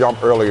McGrady on a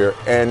jump earlier,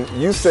 and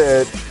you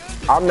said,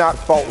 I'm not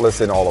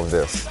faultless in all of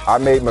this. I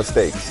made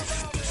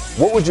mistakes.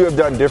 What would you have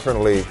done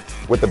differently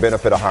with the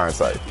benefit of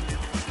hindsight?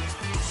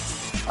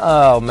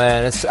 Oh,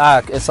 man, it's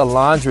a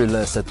laundry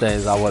list of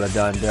things I would have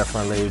done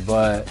differently,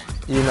 but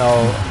you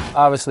know,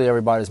 obviously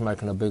everybody's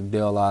making a big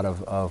deal out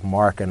of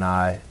Mark and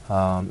I,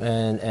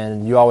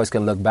 and you always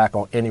can look back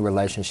on any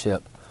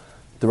relationship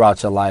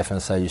throughout your life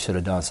and say you should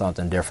have done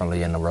something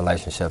differently in the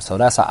relationship. So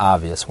that's an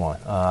obvious one.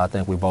 I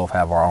think we both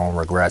have our own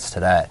regrets to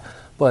that.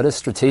 But it's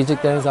strategic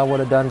things I would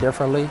have done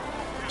differently.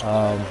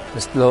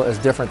 It's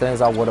different things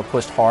I would have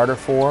pushed harder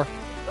for.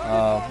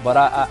 But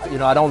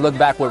I don't look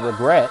back with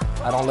regret.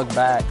 I don't look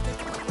back,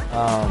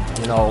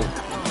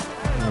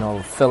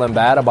 feeling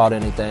bad about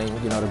anything.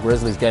 You know, the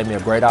Grizzlies gave me a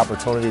great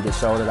opportunity to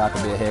show that I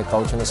could be a head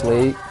coach in this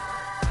league.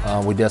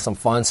 We did some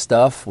fun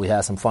stuff. We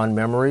had some fun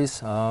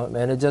memories,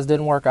 and it just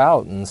didn't work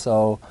out. And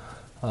so,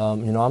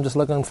 I'm just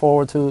looking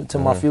forward to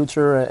my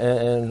future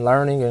and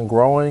learning and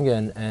growing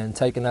and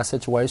taking that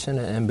situation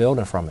and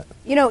building from it.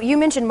 You know, you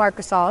mentioned Marc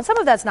Gasol, and some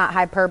of that's not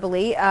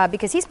hyperbole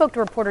because he spoke to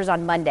reporters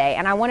on Monday,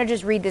 and I want to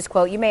just read this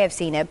quote. You may have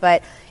seen it,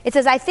 but it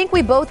says, I think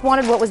we both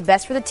wanted what was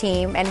best for the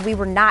team, and we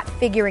were not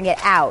figuring it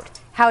out,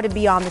 how to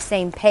be on the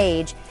same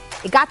page.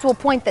 It got to a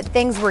point that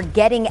things were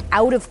getting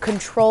out of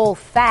control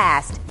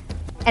fast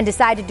and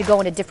decided to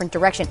go in a different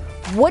direction.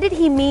 What did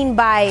he mean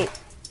by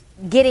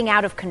getting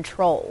out of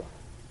control?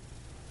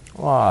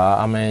 Well,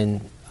 I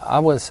mean, I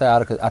wouldn't say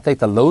out of control. I think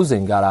the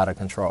losing got out of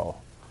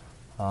control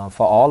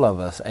for all of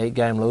us.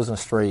 8-game losing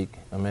streak.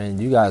 I mean,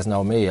 you guys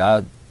know me.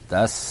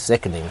 That's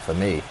sickening for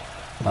me.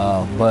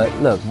 But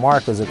look,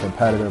 Mark is a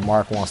competitor.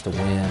 Mark wants to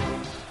win.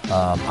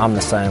 I'm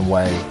the same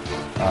way.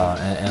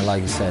 And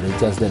like you said, it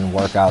just didn't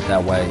work out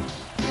that way.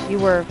 You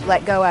were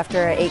let go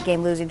after an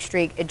 8-game losing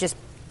streak. It just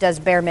does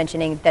bear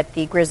mentioning that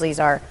the Grizzlies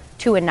are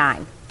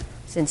 2-9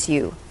 since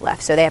you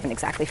left, so they haven't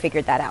exactly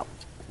figured that out.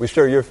 We're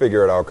sure you'll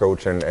figure it out,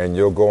 Coach, and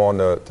you'll go on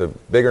to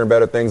bigger and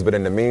better things. But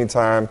in the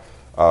meantime,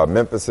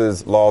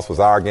 Memphis's loss was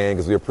our game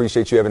because we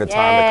appreciate you having the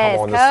time to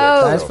come on this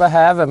set. Thanks for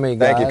having me,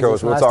 guys. Thank you, Coach.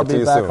 It's we'll nice talk to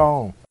you back soon.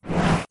 Home.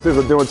 Since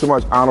we're doing too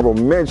much honorable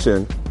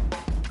mention,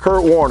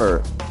 Kurt Warner,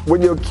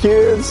 when your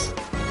kids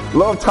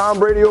love Tom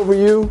Brady over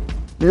you,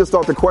 you just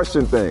start to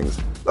question things.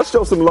 Let's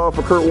show some love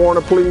for Kurt Warner,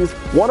 please.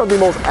 One of the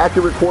most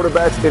accurate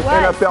quarterbacks in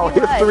NFL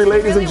history,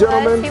 ladies and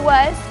gentlemen. He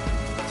was.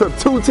 Took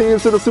 2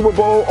 teams to the Super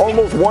Bowl,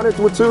 almost won it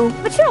with 2.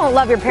 But you don't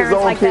love your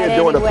parents like that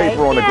anyway. His own kid doing the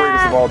paper on the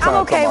greatest of all time.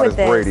 I'm okay with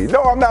this. Brady.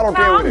 No, I'm not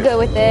okay with it. I'm good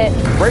with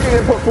it. Brady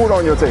didn't put food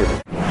on your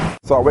table.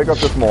 So I wake up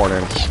this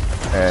morning,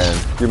 and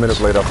a few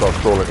minutes later I start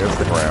scrolling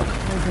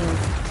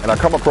Instagram. And I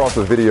come across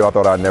a video I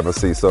thought I'd never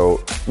see.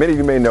 So many of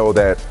you may know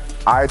that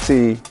IT,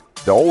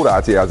 the old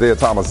IT, Isaiah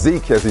Thomas,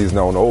 Zeke, as he's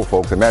known to old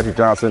folks, and Magic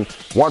Johnson,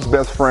 once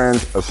best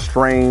friends,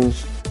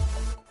 estranged.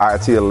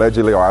 IT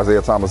allegedly, or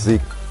Isaiah Thomas,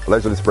 Zeke,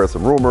 allegedly spread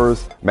some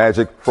rumors.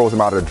 Magic froze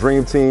him out of the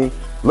Dream Team.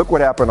 Look what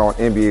happened on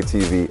NBA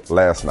TV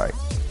last night.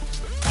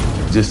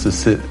 Just to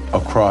sit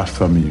across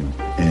from you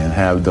and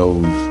have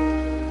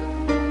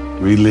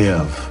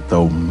relive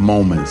those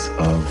moments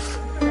of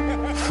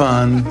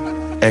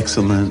fun,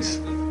 excellence,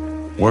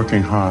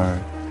 working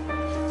hard,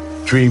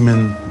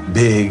 dreaming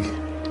big,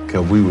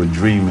 because we were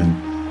dreaming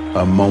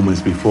of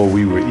moments before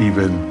we were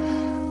even.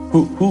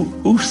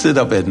 Who sit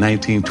up at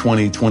 19,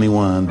 20,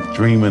 21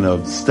 dreaming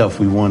of stuff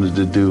we wanted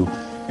to do,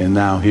 and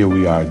now here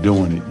we are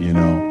doing it, you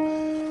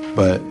know.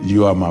 But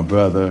you are my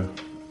brother.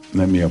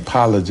 Let me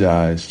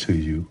apologize to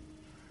you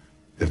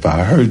if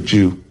I hurt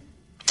you,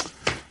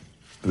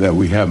 that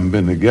we haven't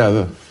been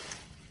together.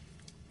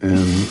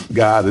 And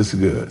God is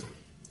good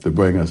to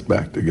bring us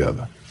back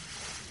together.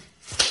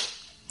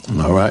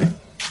 All right?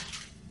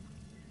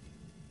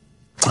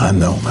 I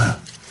know, man.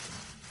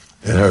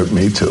 It hurt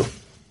me too.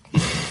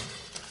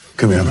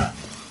 Come here, man.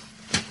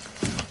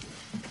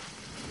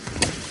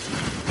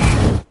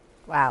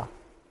 Wow.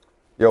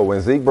 Yo,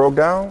 when Zeke broke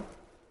down,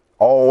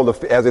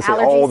 as they say,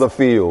 all the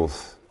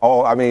feels.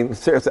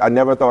 Seriously, I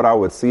never thought I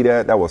would see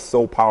that. That was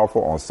so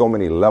powerful on so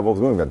many levels.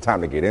 We don't even have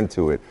time to get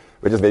into it.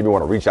 It just made me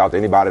want to reach out to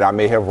anybody that I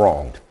may have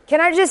wronged.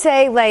 Can I just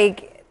say,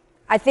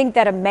 I think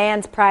that a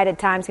man's pride at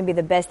times can be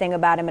the best thing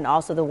about him and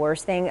also the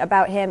worst thing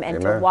about him.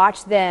 And to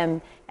watch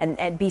them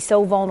and be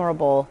so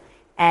vulnerable,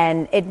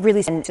 and it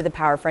really sent to the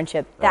power of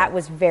friendship. That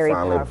was very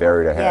finally powerful.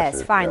 Buried a hatchet.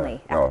 Yes,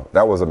 finally. Yeah. No,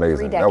 that was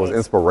amazing. That was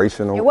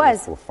inspirational. It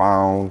was.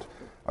 Profound.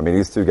 I mean,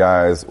 these two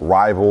guys,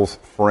 rivals,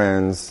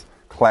 friends,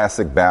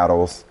 classic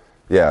battles.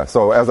 Yeah,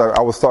 so as I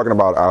was talking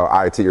about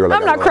IT earlier.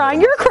 I'm not crying,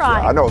 you're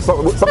crying. I know,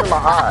 something in my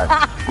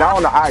eye. Now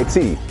on the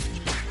IT.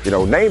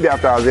 named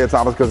after Isaiah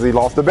Thomas because he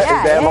lost the bet.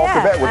 His dad lost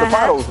the bet with the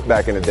finals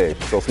back in the day.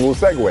 So smooth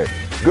segue.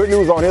 Good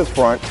news on his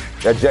front.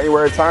 That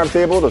January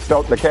timetable, the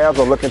Cavs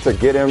are looking to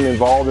get him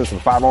involved in some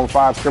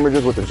 5-on-5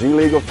 scrimmages with the G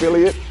League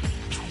affiliate.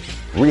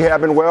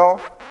 Rehabbing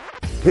well.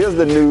 Here's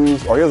the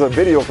news, or here's a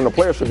video from the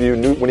Players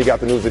Tribune when he got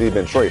the news that he'd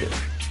been traded.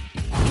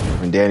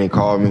 When Danny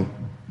called me,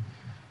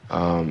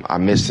 I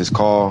missed his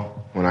call.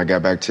 When I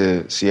got back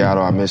to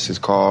Seattle, I missed his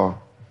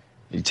call.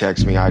 He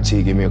texted me,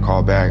 IT, give me a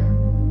call back.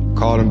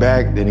 Called him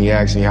back, then he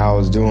asked me how I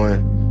was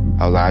doing.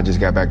 I was like, I just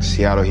got back to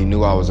Seattle. He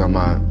knew I was on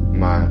my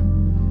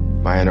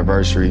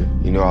anniversary.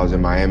 He knew I was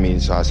in Miami,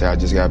 so I said, I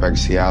just got back to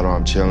Seattle.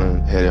 I'm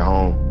chilling, headed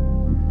home.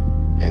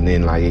 And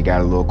then, it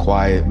got a little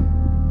quiet.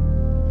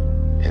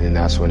 And then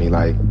that's when he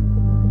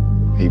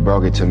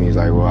broke it to me. He's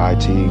like, well,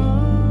 IT,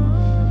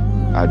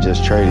 I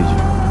just traded you.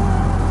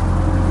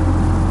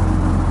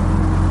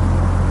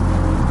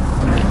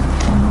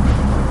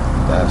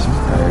 That's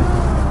crazy.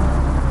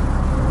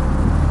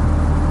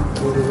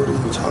 What are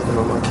you talking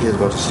about? My kid's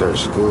about to start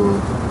school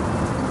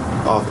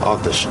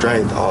off the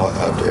strength,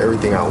 after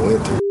everything I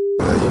went through.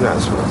 You're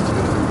not supposed to do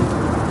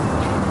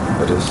that.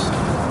 But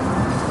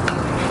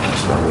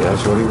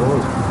that's what he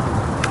wanted.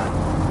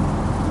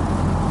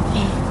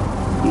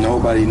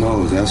 Nobody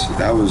knows.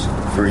 That was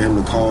for him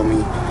to call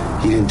me.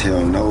 He didn't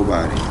tell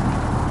nobody.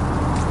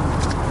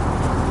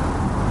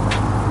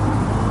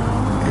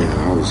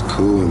 I was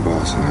cool in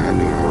Boston. I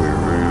knew my way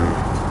around.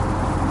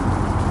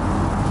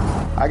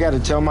 I got to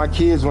tell my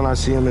kids when I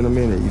see them in a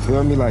minute. You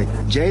feel me?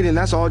 Jaden,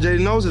 that's all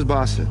Jaden knows is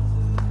Boston.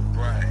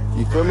 Right.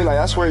 You feel me?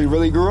 That's where he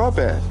really grew up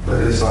at.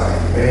 But it's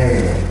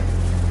man,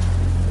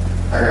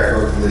 I got to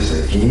go through this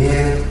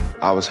again.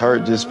 I was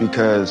hurt just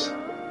because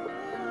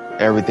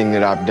everything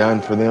that I've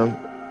done for them,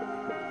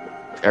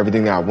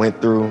 everything that I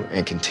went through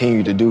and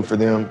continue to do for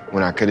them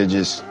when I could have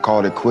just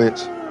called it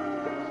quits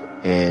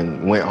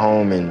and went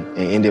home and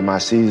ended my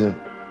season.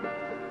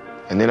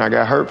 And then I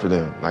got hurt for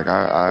them.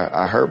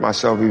 I hurt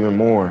myself even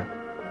more.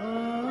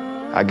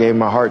 I gave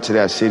my heart to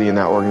that city and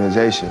that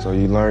organization. So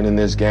you learn in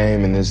this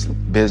game, in this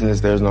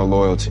business, there's no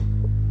loyalty.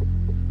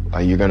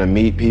 You're gonna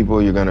meet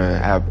people, you're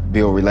gonna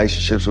build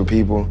relationships with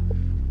people,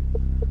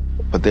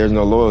 but there's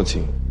no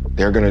loyalty.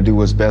 They're gonna do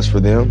what's best for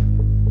them,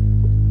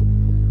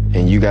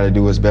 and you gotta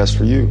do what's best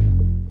for you.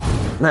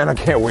 Man, I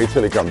can't wait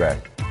till he come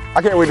back.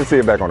 I can't wait to see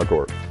him back on the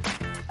court.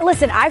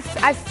 Listen, I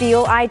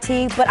feel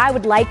IT, but I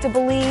would like to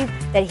believe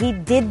that he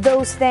did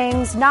those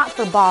things not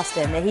for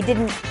Boston, that he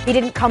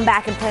didn't come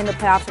back and play in the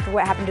playoffs after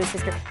what happened to his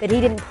sister, that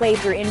he didn't play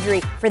through injury.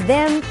 For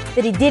them,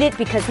 that he did it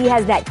because he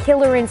has that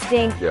killer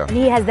instinct and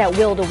he has that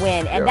will to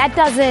win. And that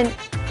doesn't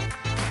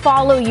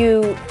follow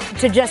you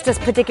to just this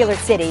particular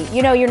city.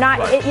 You're not,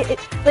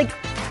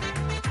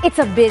 it's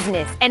a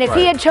business. And if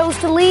he had chose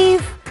to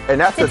leave, and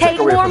that's to take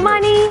more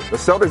money. The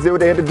Celtics did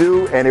what they had to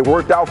do, and it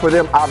worked out for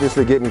them.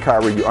 Obviously, getting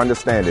Kyrie, you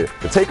understand it.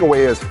 The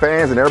takeaway is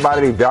fans and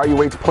everybody that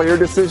evaluates player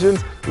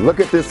decisions, look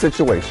at this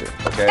situation.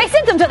 Okay? They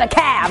sent them to the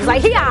Cavs.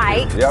 He all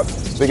right. Yep.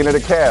 Speaking of the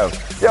Cavs,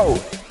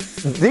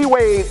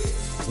 D-Wade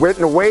went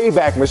in the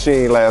Wayback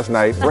Machine last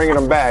night, bringing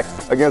them back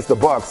against the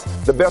Bucks.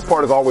 The best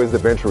part is always the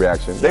bench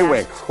reaction. They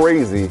went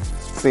crazy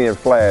seeing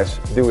Flash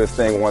do his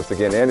thing once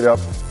again. They ended up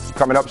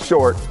coming up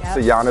short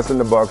to Giannis and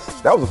the Bucks.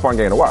 That was a fun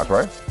game to watch,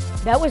 right?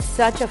 That was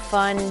such a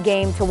fun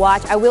game to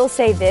watch. I will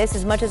say this,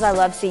 as much as I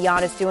love to see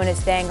Giannis doing his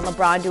thing and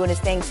LeBron doing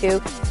his thing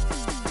too,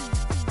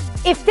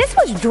 if this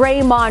was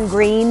Draymond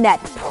Green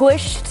that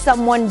pushed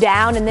someone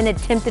down and then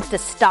attempted to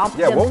stomp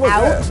them what was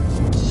out,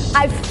 that?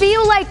 I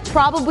feel like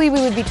probably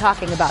we would be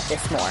talking about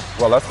this more.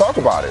 Well, let's talk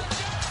about it.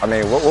 I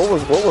mean, what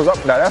was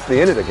up? Now, that's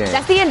the end of the game.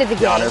 That's the end of the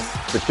game.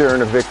 Giannis securing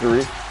the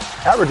victory,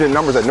 averaging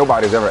numbers that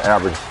nobody's ever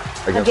averaged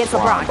against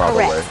LeBron, by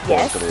correct. the way.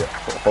 Yes. To the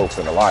folks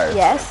in the Liars.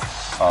 Yes.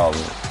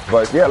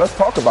 But let's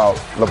talk about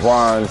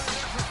LeBron's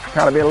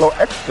kind of being a little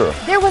extra.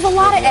 There was a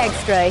lot of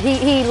extra.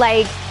 He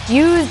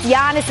used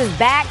Giannis's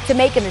back to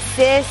make an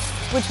assist,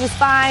 which was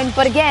fine.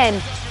 But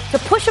again, to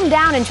push him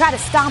down and try to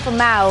stomp him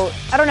out,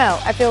 I don't know.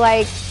 I feel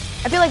like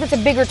that's a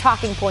bigger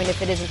talking point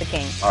if it isn't the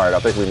King. All right, I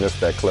think we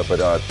missed that clip, but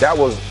that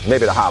was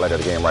maybe the highlight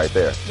of the game right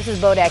there. This is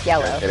Bodak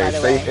Yellow, It ain't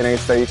safe. It ain't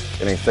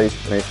safe. It ain't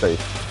safe. It ain't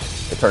safe.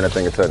 They turned that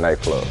thing into a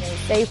nightclub. It ain't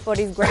safe for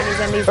these grannies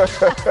and these.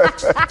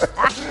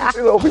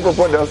 These old people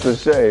putting us to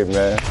shame,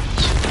 man.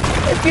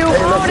 If you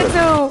wanted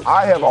to.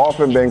 I have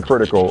often been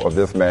critical of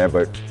this man,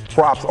 but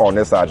props on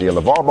this idea.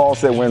 LeVar Ball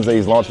said Wednesday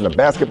he's launching a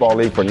basketball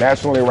league for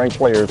nationally ranked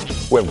players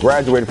who have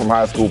graduated from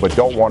high school but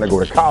don't want to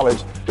go to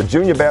college. The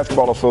Junior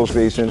Basketball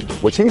Association,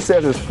 which he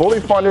says is fully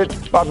funded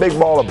by Big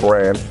Baller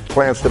Brand,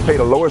 plans to pay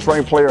the lowest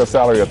ranked player a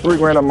salary of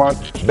 $3,000 a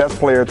month, best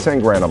player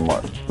 $10,000 a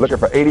month. Looking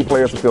for 80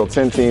 players to fill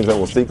 10 teams that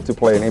will seek to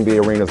play in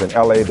NBA arenas in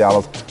LA,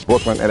 Dallas,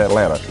 Brooklyn, and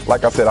Atlanta.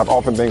 Like I said, I've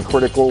often been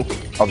critical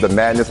of the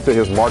madness to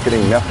his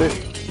marketing method,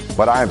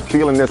 but I am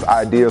feeling this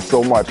idea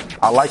so much.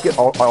 I like it.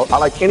 I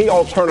like any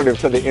alternative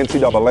to the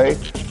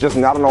NCAA, just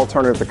not an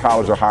alternative to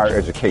college or higher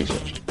education.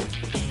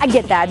 I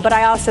get that, but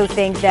I also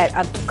think that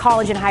a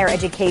college and higher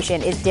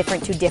education is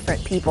different to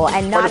different people,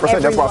 and not 100%,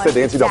 everyone. that's why I said the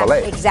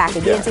NCAA.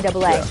 Exactly, the Yeah.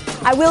 NCAA.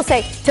 Yeah. I will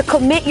say, to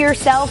commit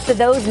yourself to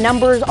those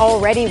numbers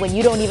already when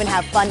you don't even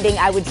have funding,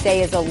 I would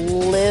say is a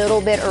little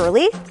bit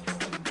early.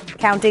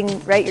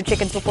 Counting, right, your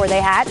chickens before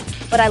they hatch.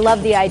 But I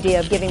love the idea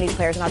of giving these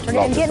players an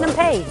alternative and getting them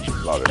paid.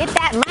 Get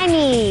that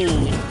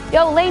money.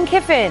 Yo, Lane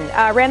Kiffin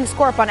ran the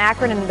score up on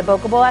Akron in the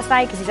Boca Bowl last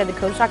night because he said the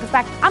coach talk is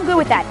back. I'm good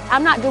with that.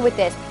 I'm not good with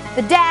this.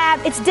 The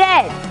dab, it's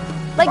dead.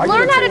 Like,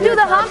 learn how to do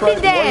the Humpty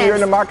dance. 1 year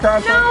into my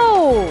contract?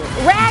 No.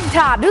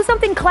 Ragtop. Do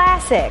something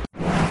classic.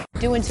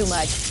 Doing too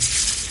much.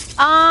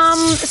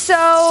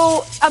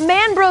 So a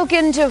man broke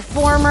into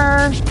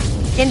former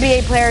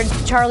NBA player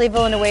Charlie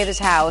Villanueva's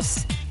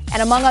house,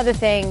 and among other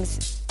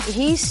things,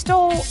 he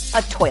stole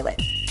a toilet.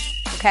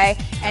 Okay?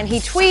 And he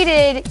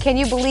tweeted, "Can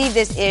you believe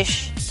this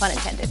ish?" Pun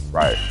intended.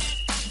 Right.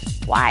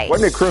 Why?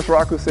 Wasn't it Chris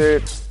Rock who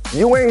said,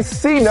 "You ain't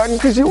see nothing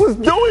because you was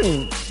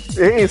doing"?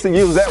 He ain't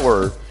use that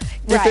word.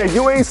 He said,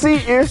 "You ain't see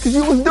ish because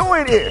you was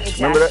doing ish."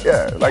 Exactly. Remember that?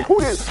 Yeah. Like who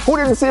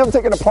didn't see him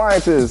taking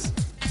appliances?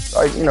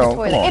 Like, you know,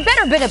 come on. It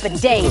better been up a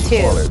day,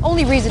 too.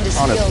 Only reason to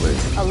steal Honestly.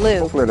 a loo.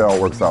 Hopefully that all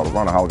works out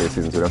around the holiday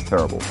season too. That's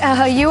terrible.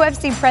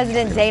 UFC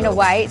President Dana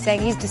White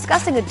saying he's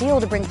discussing a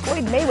deal to bring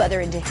Floyd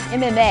Mayweather into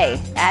MMA,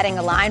 adding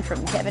a line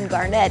from Kevin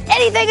Garnett.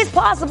 Anything is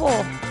possible.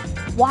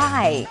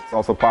 Why? It's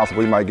also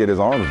possible he might get his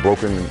arms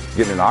broken and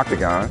get in an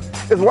octagon.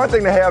 It's one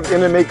thing to have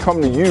MMA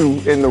come to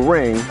you in the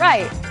ring.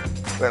 Right.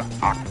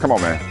 Come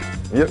on, man.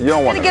 You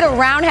don't want to get a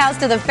roundhouse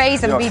to the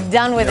face and be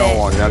done with it. You don't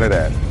want none of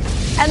that.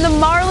 And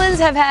the Marlins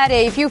have had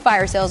a few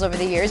fire sales over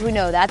the years. We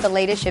know that. The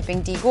latest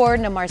shipping D.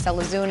 Gordon, and Marcell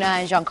Ozuna,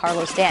 and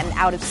Giancarlo Stanton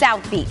out of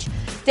South Beach.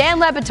 Dan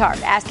Le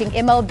Batard asking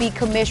MLB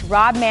commish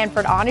Rob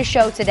Manfred on his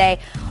show today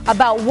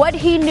about what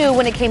he knew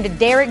when it came to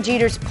Derek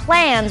Jeter's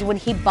plans when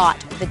he bought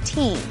the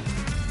team.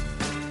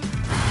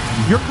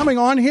 You're coming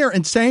on here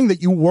and saying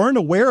that you weren't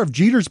aware of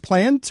Jeter's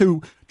plan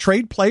to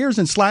trade players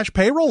and slash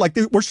payroll? Like,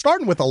 we're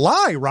starting with a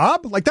lie,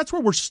 Rob. Like, that's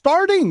where we're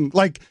starting.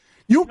 Like,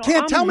 you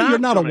can't tell me you're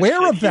not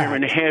aware of that.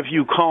 And have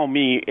you call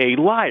me a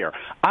liar?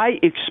 I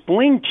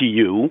explained to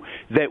you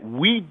that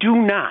we do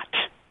not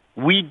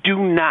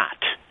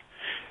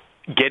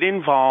get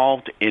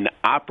involved in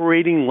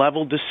operating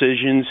level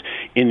decisions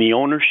in the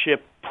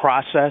ownership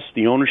process,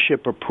 the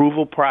ownership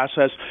approval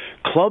process.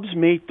 Clubs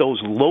make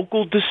those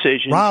local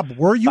decisions. Rob,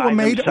 were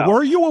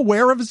you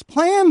aware of his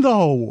plan,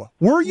 though?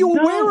 Were you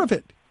aware of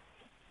it?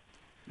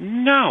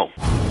 No.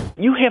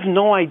 You have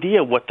no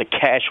idea what the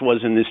cash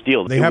was in this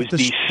deal. It was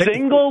the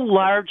single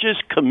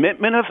largest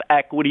commitment of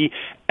equity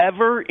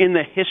ever in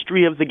the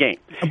history of the game.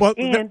 But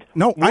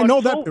I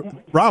know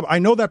that, Rob, I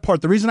know that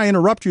part. The reason I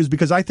interrupt you is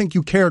because I think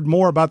you cared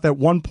more about that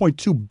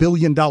 $1.2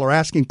 billion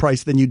asking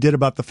price than you did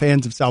about the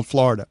fans of South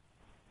Florida.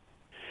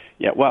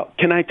 Yeah, well,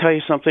 can I tell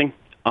you something?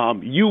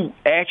 You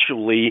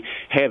actually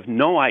have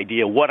no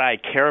idea what I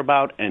care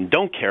about and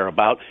don't care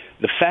about.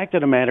 The fact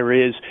of the matter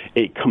is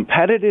a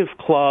competitive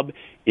club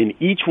in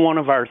each one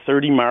of our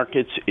 30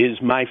 markets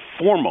is my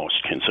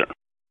foremost concern.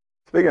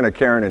 Speaking of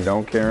caring and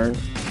don't caring,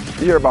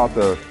 you hear about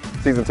the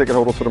season ticket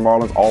holders for the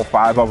Marlins, all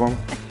 5 of them,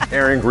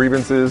 airing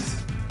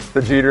grievances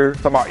to Jeter,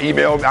 talking about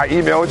I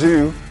emailed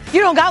you.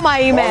 You don't got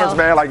my email. Marlins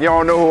fan, like, you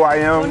don't know who I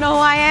am. You don't know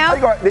who I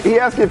am? He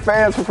asking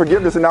fans for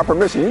forgiveness and not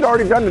permission. You've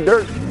already done the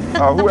dirt.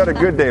 Who had a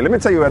good day? Let me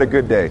tell you who had a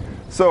good day.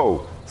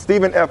 So,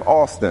 Stephen F.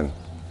 Austin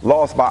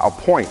lost by a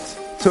point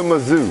to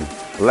Mizzou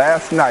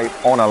last night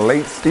on a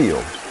late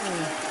steal.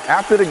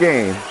 After the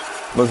game,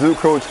 Mizzou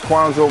coach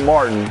Quanzo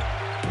Martin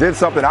did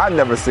something I've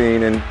never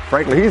seen, and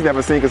frankly, he's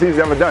never seen because he's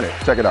never done it.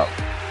 Check it out.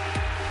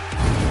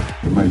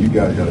 Man, you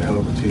guys got a hell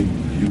of a team.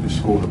 You can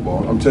score the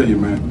ball. I'm telling you,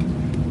 man,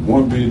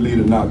 one big lead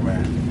or not,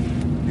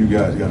 man, you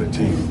guys got a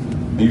team.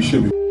 And you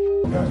should be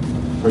guys.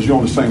 Because you're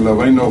on the same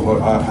level. Ain't no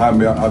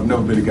I've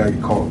never been a guy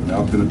get caught up in that.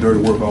 I've been a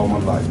dirty worker all my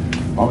life.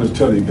 I'm just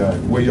telling you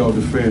guys, the way y'all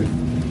defend,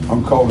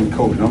 I'm calling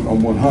coach.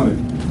 I'm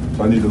 100,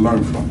 so I need to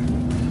learn from it.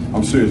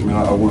 I'm serious, man.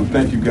 I want to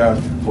thank you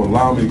guys for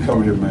allowing me to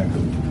come here, man,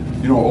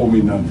 because you don't owe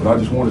me nothing. But I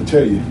just want to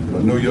tell you, because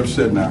I know you're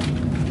upset now,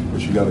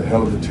 but you got a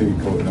hell of a team,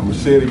 coach. And I'm going to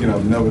say it again,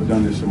 I've never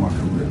done this in my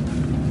career.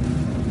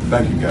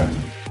 Thank you, guys.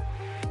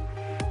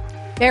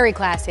 Very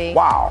classy.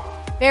 Wow.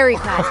 Very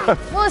classy.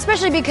 Well,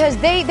 especially because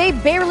they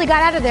barely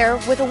got out of there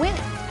with a win.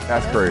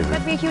 That's crazy.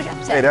 That'd be a huge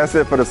upset. Hey, that's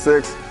it for the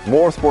 6.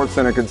 More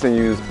SportsCenter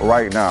continues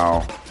right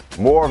now.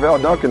 More of Elle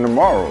Duncan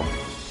tomorrow.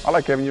 I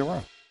like having you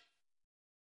around.